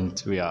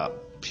different.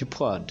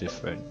 People are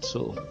different.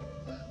 So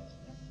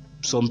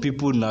some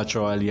people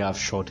naturally have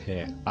short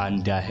hair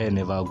and their hair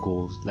never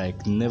goes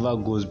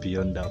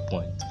beyond that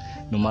point.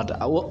 No matter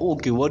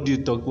what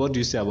do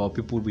you say about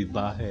people with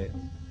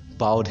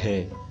bald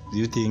hair? Do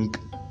you think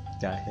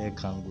their hair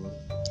can grow?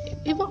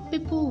 Even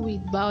people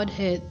with bald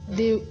hair,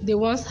 they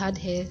once had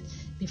hair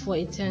before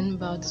it turned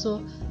bald.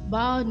 So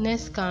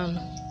baldness can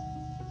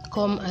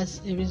come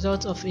as a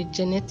result of a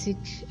genetic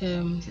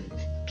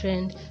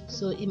trend.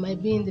 So it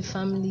might be in the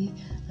family,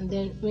 and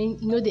then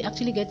when they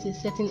actually get to a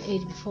certain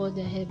age before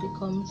their hair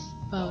becomes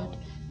bald,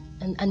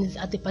 and it's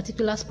at a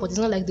particular spot. It's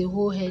not like the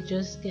whole hair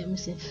just get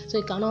missing. So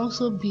it can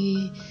also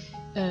be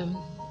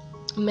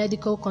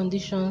medical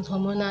conditions,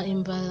 hormonal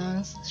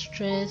imbalance,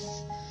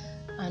 stress,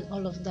 and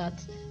all of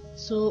that.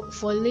 So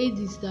for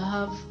ladies that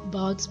have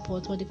bald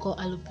spot, what they call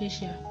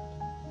alopecia,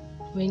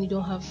 when you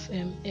don't have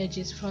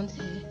edges, front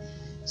hair,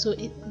 so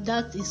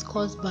that is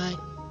caused by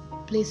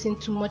placing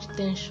too much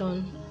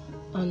tension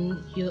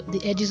on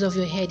the edges of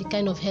your hair, the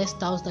kind of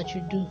hairstyles that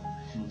you do.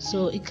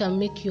 So it can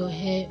make your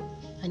hair,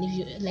 and if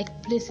you like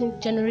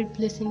generally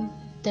placing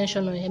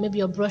tension on your hair, maybe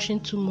you're brushing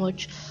too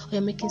much, or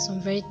you're making some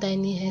very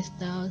tiny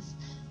hairstyles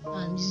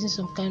and using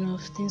some kind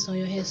of things on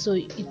your hair, so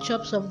it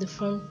chops off the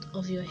front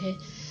of your hair.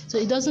 So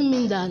it doesn't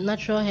mean that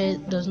natural hair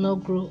does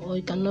not grow, or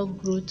it cannot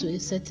grow to a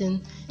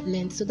certain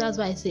length. So that's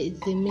why I say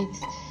it's a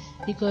myth,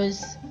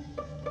 because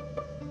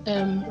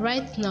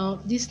right now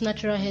this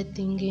natural hair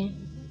thingy,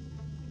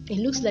 it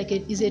looks like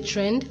it is a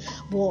trend,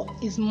 but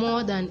it's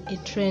more than a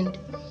trend.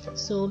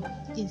 So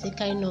it's a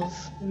kind of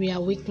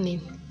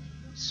reawakening.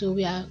 So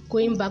we are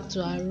going back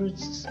to our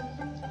roots.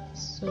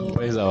 So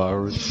where is our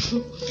roots?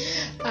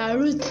 Our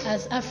roots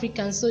as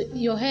Africans. So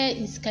your hair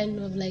is kind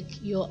of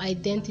like your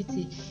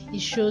identity.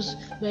 It shows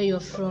where you're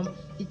from.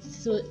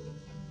 So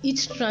each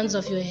strand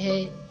of your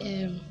hair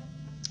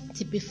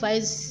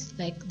typifies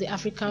like the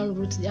African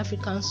roots, the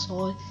African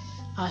soil,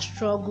 our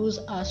struggles,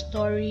 our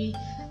story,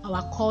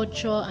 our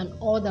culture, and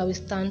all that we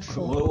stand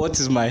for. What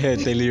is my hair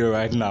telling you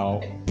right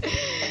now?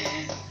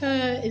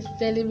 It's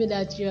telling me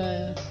that you're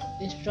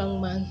a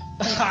strong man.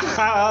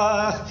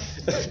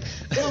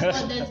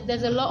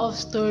 There's a lot of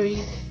story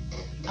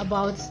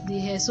about the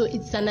hair, so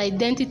it's an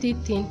identity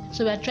thing.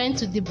 So we're trying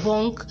to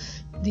debunk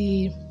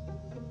the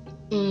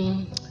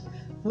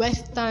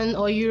Western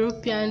or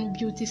European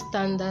beauty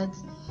standards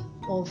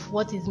of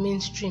what is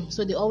mainstream.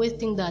 So they always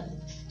think that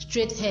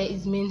straight hair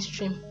is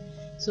mainstream.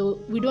 So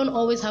we don't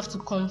always have to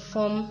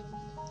conform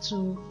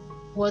to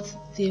what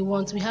they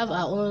want. We have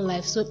our own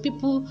life. So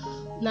people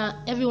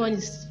now, everyone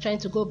is trying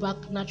to go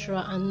back natural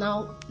and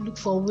now look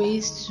for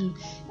ways to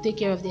take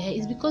care of the hair.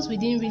 It's because we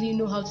didn't really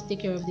know how to take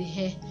care of the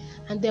hair,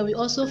 and then we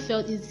also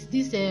felt it's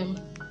this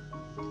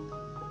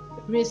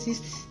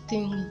racist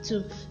thing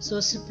too. So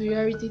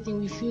superiority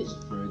thing, we feel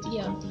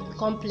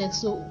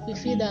complex. So we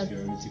feel that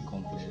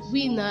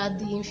we now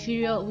the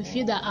inferior. We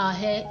feel that our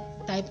hair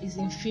type is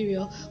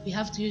inferior. We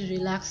have to use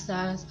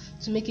relaxers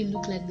to make it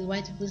look like the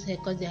white people's hair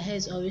because their hair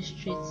is always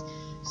straight.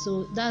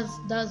 So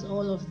that's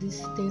all of these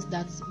things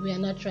that we are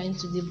not trying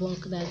to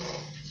debunk. That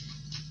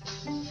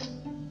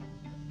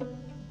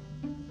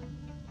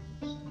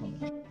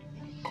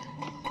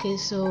okay,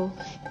 so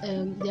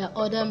there are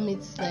other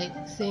myths like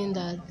saying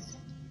that,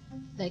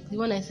 like the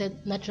one I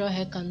said, natural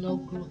hair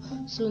cannot grow.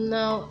 So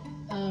now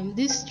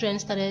this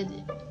trend started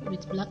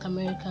with Black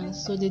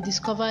Americans. So they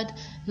discovered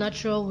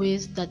natural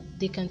ways that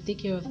they can take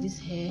care of this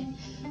hair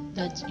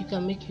that you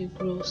can make it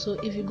grow. So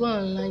if you go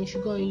online, if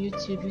you go on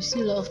YouTube, you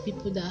see a lot of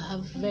people that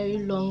have very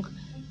long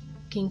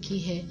kinky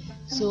hair.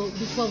 So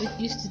before we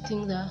used to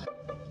think that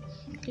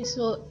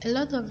so a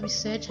lot of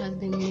research has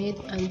been made,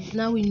 and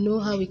now we know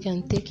how we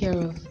can take care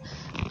of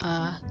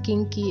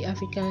kinky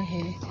African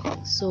hair.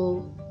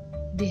 So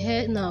the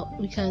hair now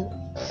we can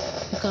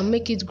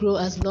make it grow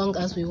as long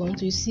as we want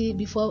to. You see,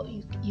 before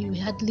you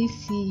barely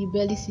see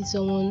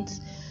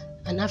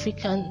an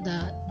African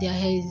that their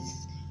hair is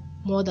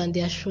more than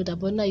their shoulder,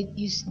 but now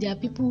there are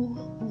people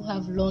who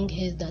have long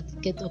hairs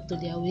that get up to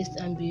their waist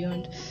and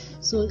beyond.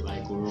 So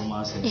like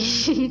Oroma's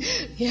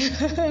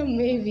yeah,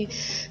 maybe.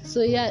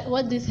 So yeah,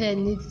 what this hair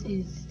needs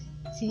is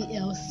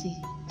TLC,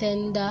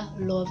 tender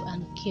love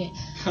and care.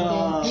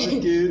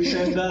 Okay,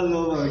 tender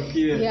love and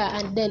care. Yeah,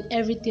 and then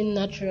everything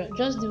natural.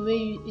 Just the way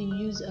you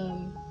use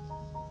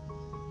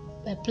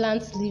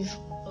plants live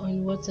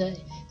on water.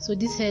 So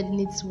this hair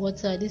needs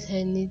water. This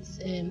hair needs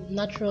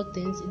natural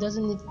things. It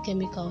doesn't need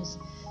chemicals.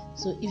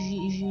 So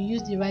if you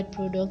use the right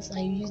products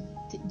and you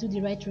do the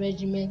right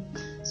regimen.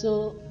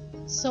 So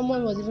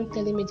someone was even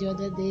telling me the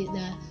other day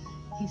that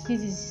he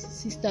sees his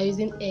sister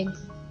using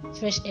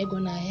fresh egg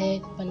on her hair,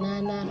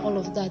 banana and all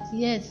of that.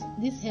 Yes,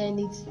 this hair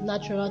needs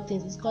natural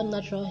things. It's called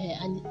natural hair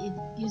and it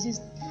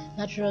uses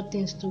natural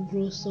things to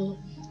grow. So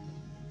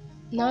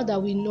now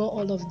that we know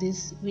all of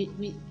this,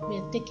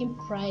 we're taking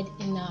pride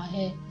in our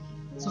hair,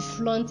 to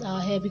flaunt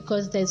our hair,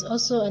 because there's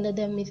also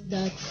another myth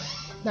that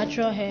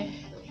natural hair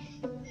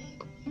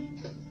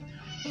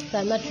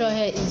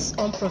is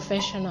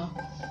unprofessional.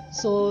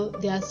 So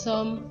there are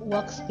some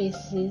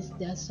workspaces,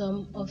 there are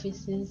some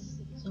offices,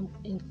 some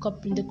in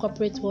the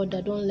corporate world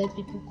that don't let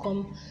people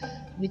come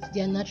with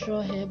their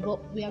natural hair, but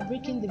we are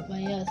breaking the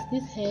bias.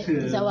 This hair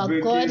is our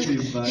God.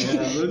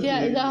 Okay. Yeah,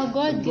 it's our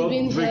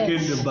God-given hair.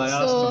 Breaking the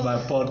bias to my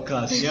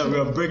podcast. Yeah, we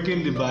are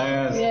breaking the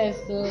bias. Yes,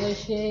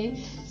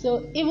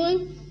 so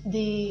even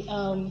the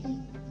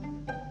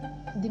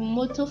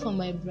motto for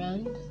my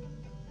brand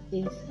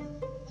is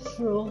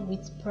Fro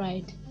with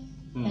pride.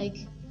 Like,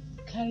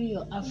 carry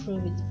your afro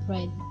with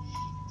pride.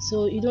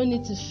 So you don't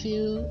need to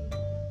feel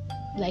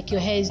like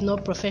your hair is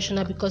not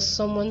professional because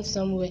someone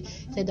somewhere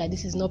said that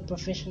this is not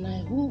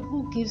professional.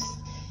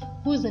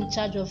 Who's in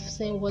charge of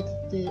saying what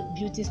the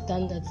beauty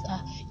standards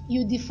are?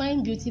 You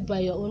define beauty by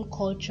your own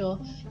culture,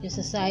 your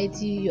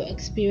society, your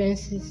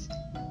experiences,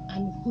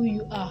 and who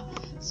you are.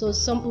 So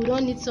we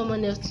don't need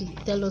someone else to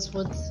tell us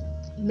what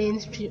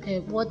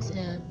mainstream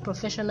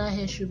professional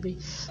hair should be.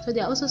 So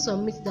there are also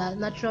some myths that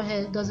natural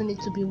hair doesn't need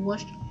to be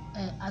washed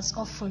as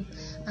often,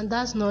 and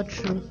that's not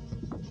true.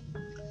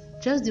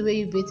 Just the way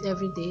you bathe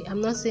every day.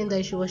 I'm not saying that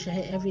you should wash your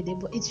hair every day,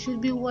 but it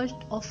should be washed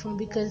often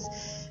because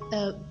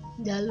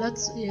there are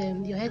lots.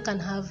 Your hair can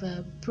have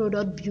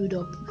product build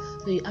up.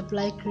 So you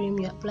apply cream,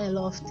 you apply a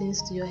lot of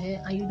things to your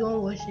hair, and you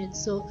don't wash it.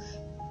 So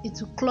it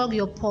will clog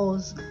your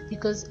pores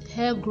because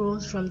hair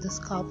grows from the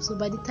scalp. So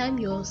by the time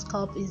your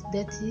scalp is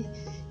dirty,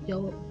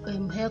 your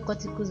hair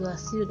cuticles are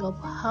sealed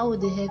up. How will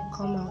the hair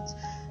come out?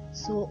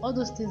 So all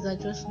those things are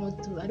just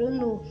not true. I don't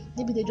know.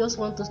 Maybe they just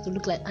want us to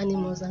look like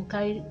animals and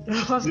carry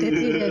rough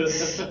dirty hair.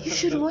 You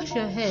should wash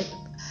your hair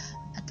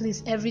at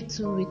least every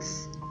 2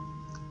 weeks.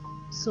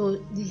 So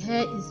the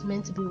hair is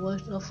meant to be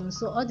washed often.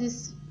 So all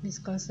these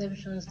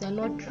misconceptions, they're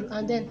not true.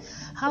 And then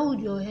how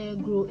would your hair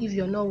grow if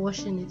you're not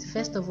washing it?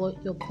 First of all,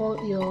 your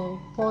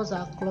pores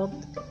are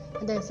clogged.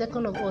 And then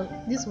second of all,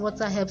 this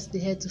water helps the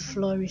hair to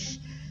flourish.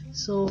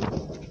 So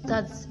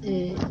that's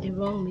a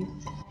wrong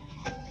myth.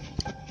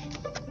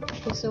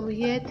 Okay, so we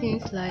hear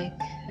things like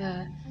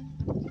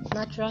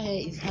natural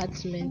hair is hard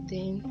to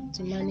maintain,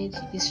 to manage,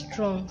 is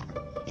strong.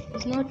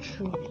 It's not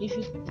true. If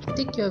you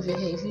take care of your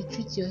hair, if you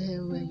treat your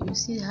hair well, you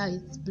see how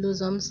it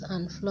blossoms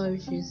and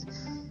flourishes.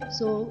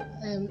 So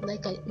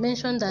like I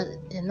mentioned that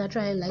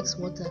natural hair likes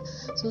water.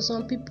 So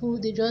some people,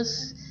 they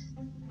just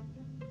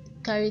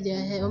carry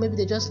their hair, or maybe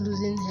they're just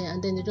losing hair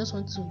and then they just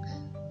want to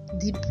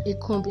dip a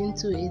comb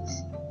into it.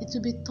 It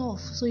will be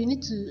tough. So you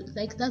need to,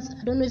 like that.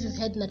 I don't know if you've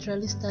heard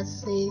naturalists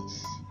say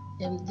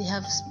they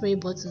have spray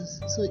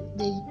bottles. So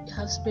they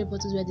have spray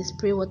bottles where they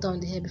spray water on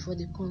the hair before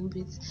they comb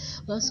it.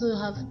 We also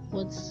have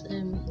what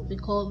we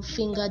call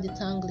finger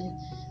detangling.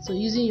 So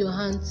using your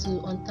hand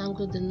to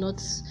untangle the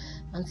knots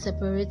and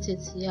separate it,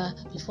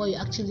 before you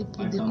actually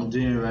put the comb. I'm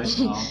doing right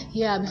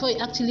now. Before you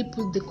actually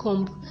put the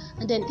comb.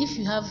 And then if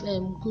you have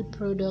good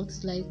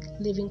products like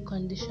leave-in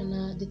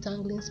conditioner,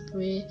 detangling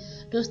spray,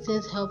 those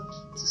things help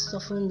to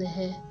soften the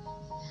hair.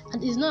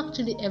 And it's not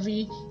actually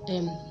every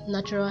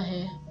natural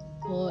hair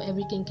or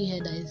every kinky hair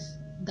that is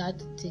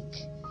that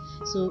thick.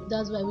 So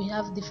that's why we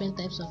have different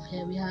types of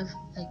hair. We have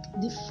like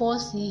the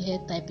 4C hair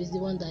type is the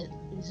one that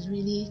is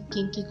really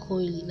kinky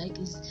coily, like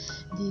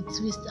the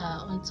twists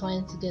are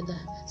entwined together.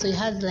 So it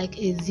has like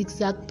a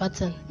zigzag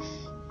pattern.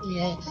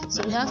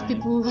 So we have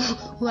people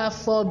who have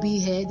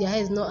 4B hair, their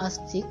hair is not as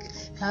thick.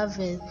 We have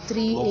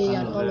 3A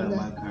and all of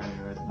that.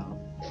 Right now?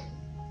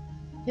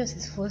 Yours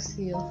is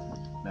 4C.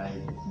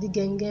 The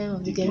gengen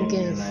of the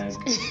gengens.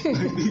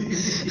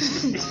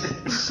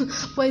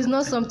 But it's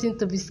not something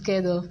to be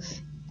scared of.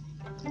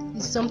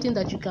 It's something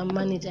that you can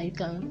manage and you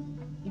can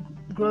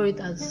grow it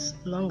as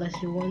long as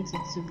you want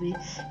it to be.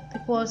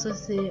 People also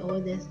say,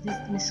 there's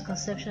this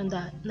misconception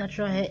that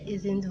natural hair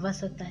isn't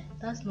versatile.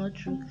 That's not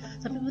true.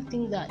 Some people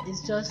think that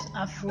it's just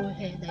afro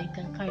hair that you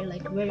can carry,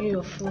 like wearing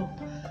your fro.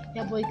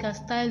 But you can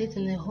style it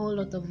in a whole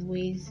lot of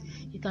ways.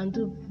 You can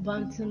do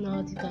bouncing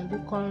out, you can do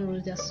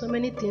cornrows. There's so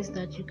many things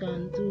that you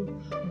can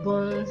do.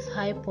 Buns,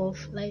 high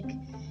puff, like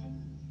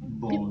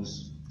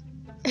buns.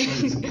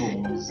 What is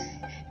buns?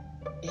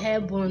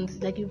 Hair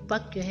buns, like you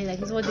pack your hair, like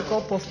it's what they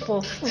call puff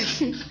puff,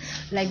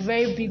 like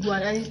very big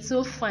one, and it's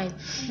so fine.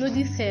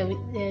 This hair,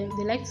 they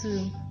like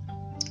to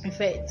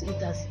refer to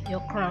it as your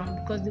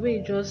crown because the way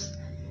it just,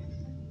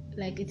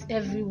 like, it's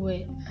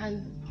everywhere.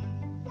 And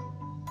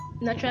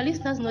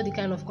naturalistas know the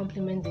kind of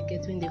compliment they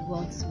get when they go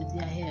out with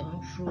their hair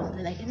on fro.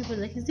 Like everybody's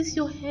like, "Is this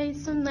your hair?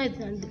 It's so nice,"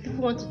 and the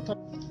people want to talk.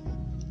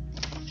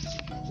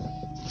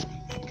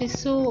 Okay,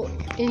 so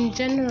in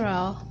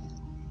general,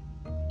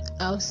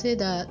 I'll say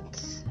that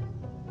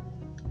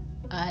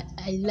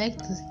I like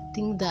to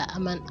think that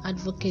I'm an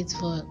advocate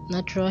for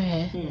natural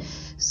hair.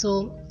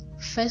 So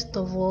first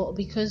of all,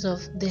 because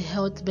of the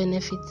health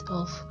benefits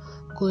of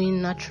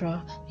going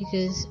natural,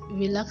 because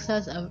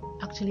relaxers are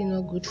actually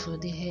not good for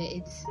the hair.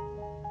 It's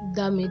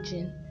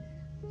damaging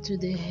to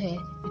the hair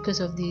because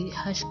of the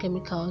harsh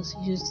chemicals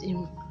used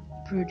in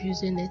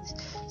producing it.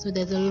 So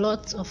there's a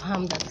lot of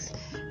harm that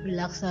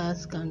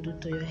relaxers can do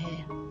to your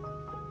hair.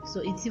 So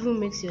it even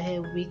makes your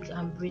hair weak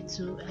and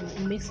brittle, and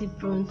it makes it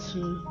prone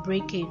to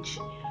breakage.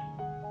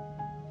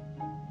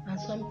 And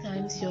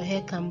sometimes your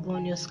hair can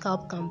burn, your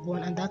scalp can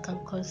burn, and that can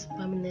cause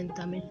permanent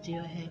damage to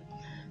your hair.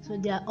 So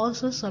there are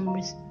also some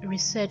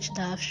research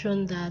that have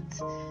shown that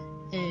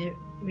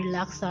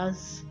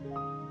relaxers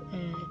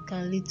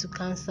can lead to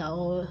cancer,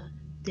 or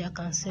they are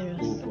cancerous.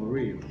 Oh, for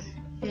real?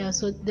 Yeah,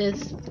 so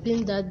there's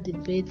been that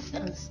debate,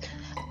 and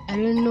I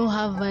don't know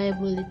how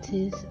viable it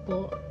is,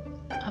 but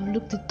I've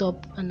looked it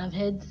up and I've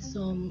heard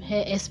some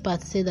hair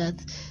experts say that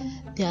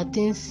there are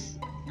things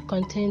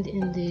contained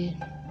in the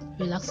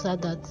relaxer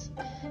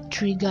that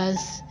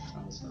triggers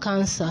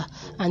cancer,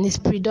 and it's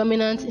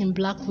predominant in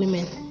black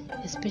women,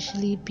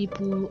 especially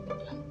people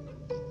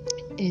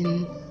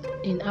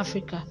in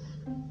Africa.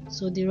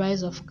 So the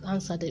rise of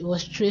cancer that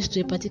was traced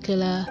to a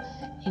particular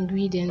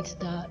ingredient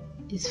that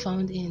is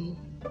found in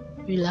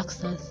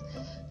relaxers.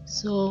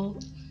 So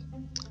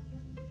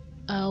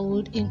I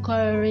would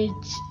encourage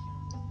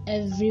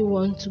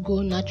everyone to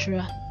go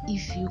natural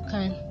if you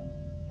can.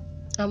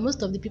 And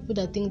most of the people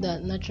that think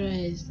that natural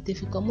hair is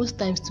difficult, most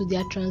times too, they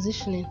are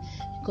transitioning,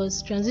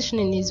 because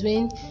transitioning is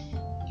when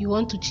you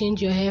want to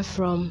change your hair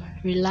from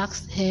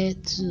relaxed hair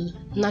to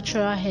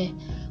natural hair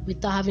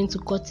without having to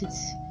cut it.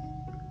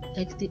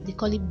 Like they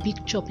call it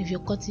big chop if you're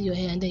cutting your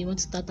hair and then you want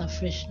to start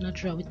afresh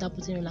natural without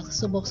putting relax.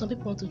 So but some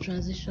people want to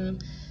transition,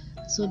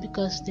 so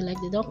because they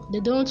don't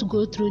want to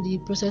go through the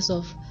process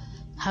of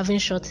having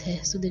short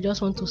hair, so they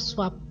just want to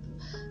swap.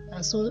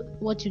 And so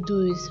what you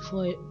do is,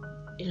 for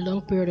a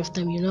long period of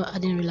time, you're not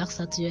adding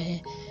relaxer to your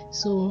hair.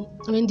 So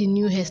when the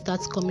new hair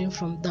starts coming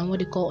from down, what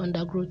they call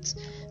undergrowth,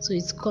 so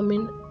it's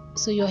coming,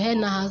 so your hair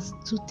now has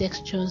two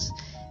textures.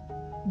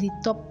 The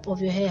top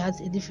of your hair has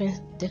a different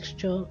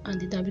texture,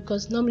 and the down,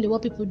 because normally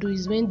what people do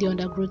is when the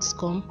undergrowths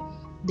come,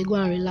 they go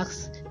and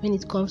relax when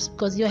it comes,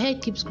 because your hair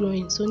keeps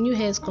growing, so new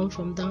hairs come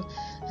from down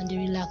and they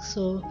relax.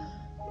 So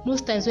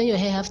most times when your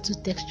hair have two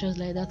textures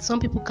like that,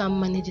 some people can't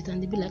manage it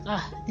and they be like,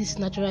 this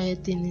natural hair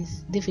thing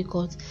is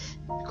difficult,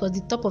 because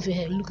the top of your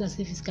hair looks as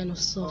if it's kind of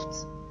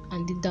soft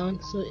and the down,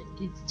 so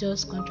it's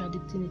just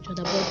contradicting each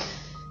other. But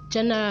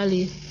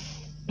generally,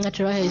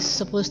 natural hair is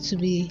supposed to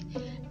be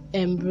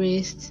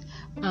embraced,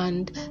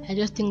 and I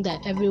just think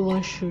that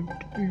everyone should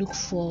look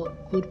for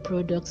good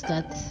products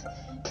that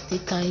they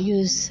can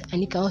use,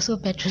 and you can also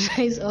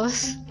patronize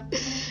us.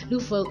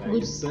 Look for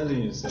good.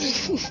 Selling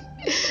yourself.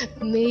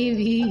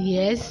 Maybe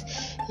yes,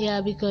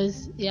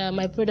 because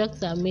my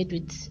products are made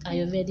with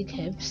Ayurvedic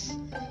herbs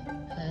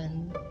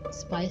and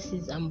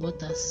spices and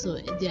butters, so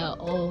they are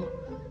all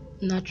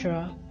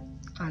natural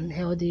and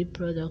healthy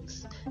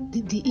products.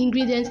 The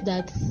ingredients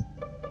that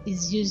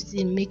is used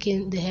in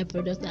making the hair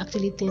product are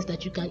actually things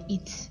that you can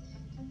eat.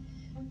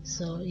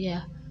 So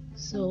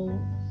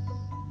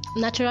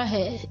natural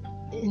hair,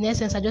 in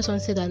essence, I just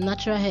want to say that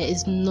natural hair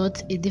is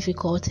not a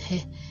difficult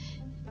hair.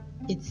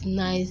 It's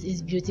nice,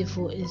 it's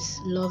beautiful, it's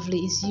lovely,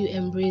 it's you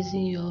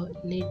embracing your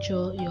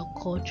nature, your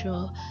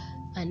culture,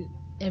 and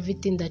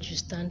everything that you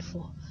stand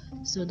for.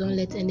 So don't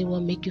let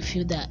anyone make you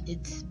feel that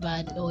it's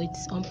bad or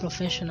it's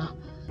unprofessional.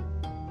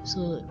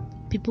 So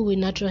people with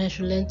natural hair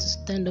should learn to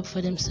stand up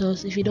for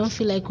themselves. If you don't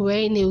feel like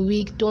wearing a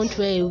wig, don't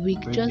wear a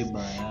wig. Break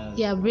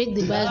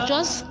the bias.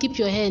 Just keep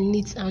your hair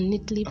neat and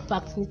neatly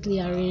packed,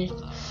 neatly arranged.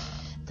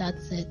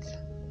 That's it.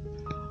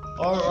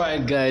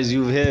 Alright guys,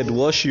 you've heard,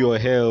 wash your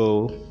hair,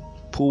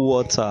 put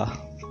water.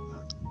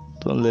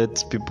 Don't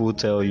let people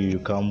tell you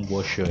can't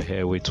wash your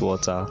hair with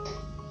water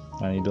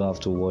and you don't have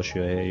to wash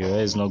your hair. Your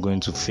hair is not going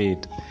to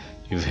fade.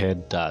 You've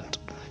heard that.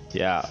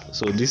 Yeah,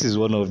 so this is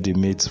one of the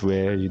myths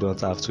where you don't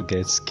have to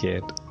get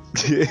scared.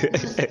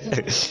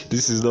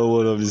 This is not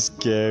one of the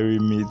scary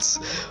myths.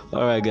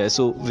 Alright guys,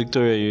 so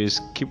Victoria, you're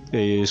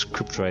a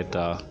script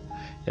writer.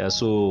 Yeah,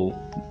 so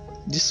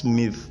this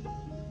myth,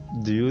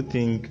 do you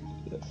think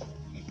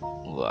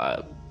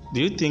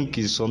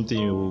is something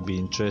you will be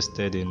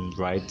interested in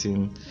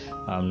writing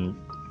and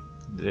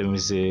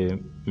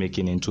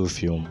making into a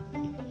film?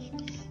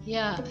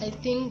 Yeah, I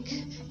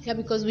think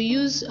because we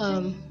use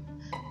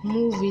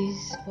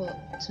movies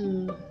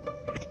to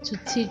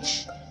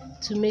teach,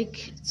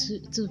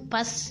 to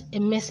pass a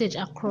message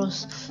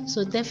across.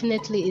 So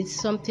definitely it's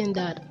something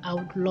that I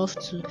would love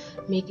to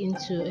make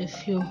into a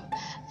film.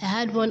 I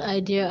had one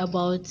idea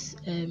about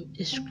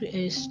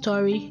a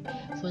story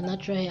for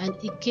natural hair, and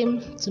it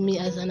came to me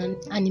as an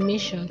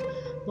animation,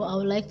 but I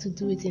would like to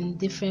do it in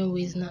different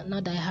ways now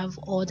that I have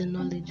all the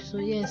knowledge. So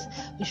yes,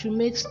 we should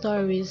make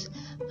stories.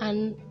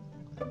 And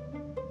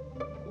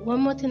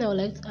one more thing I would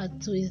like to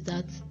add to is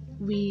that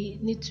we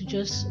need to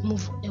just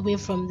move away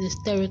from the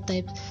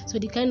stereotypes. So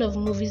the kind of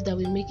movies that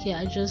we make here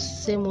are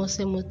just same old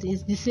thing.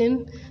 It's the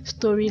same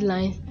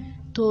storyline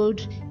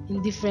told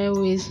in different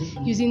ways,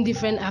 using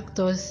different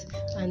actors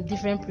and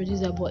different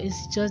producers, but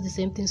it's just the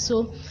same thing.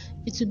 So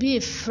it will be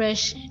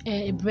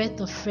a breath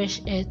of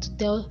fresh air to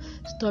tell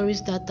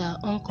stories that are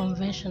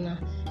unconventional,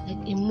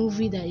 like a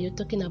movie that you're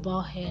talking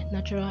about hair,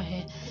 natural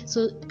hair.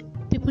 So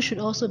people should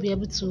also be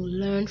able to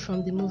learn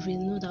from the movie,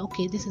 know that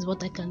okay, this is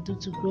what I can do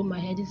to grow my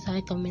hair, this is how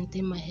I can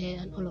maintain my hair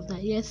and all of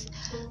that. Yes,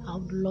 I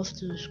would love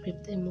to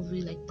script a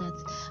movie like that.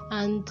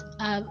 And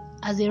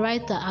as a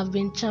writer, I've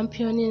been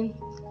championing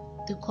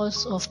the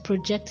cause of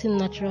projecting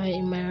natural hair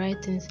in my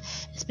writings,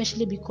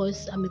 especially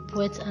because I'm a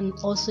poet and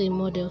also a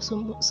model.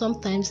 So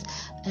sometimes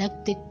I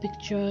like to take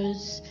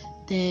pictures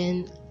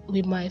then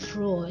with my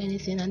fro or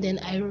anything, and then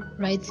I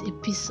write a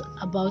piece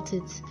about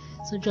it.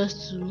 So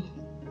just to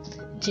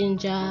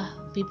ginger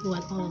people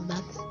and all of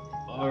that.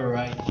 All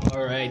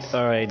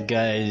right,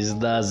 guys.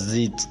 That's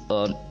it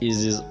on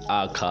Easy's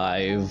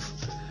Archive.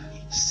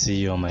 See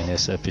you on my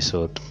next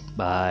episode.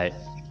 Bye.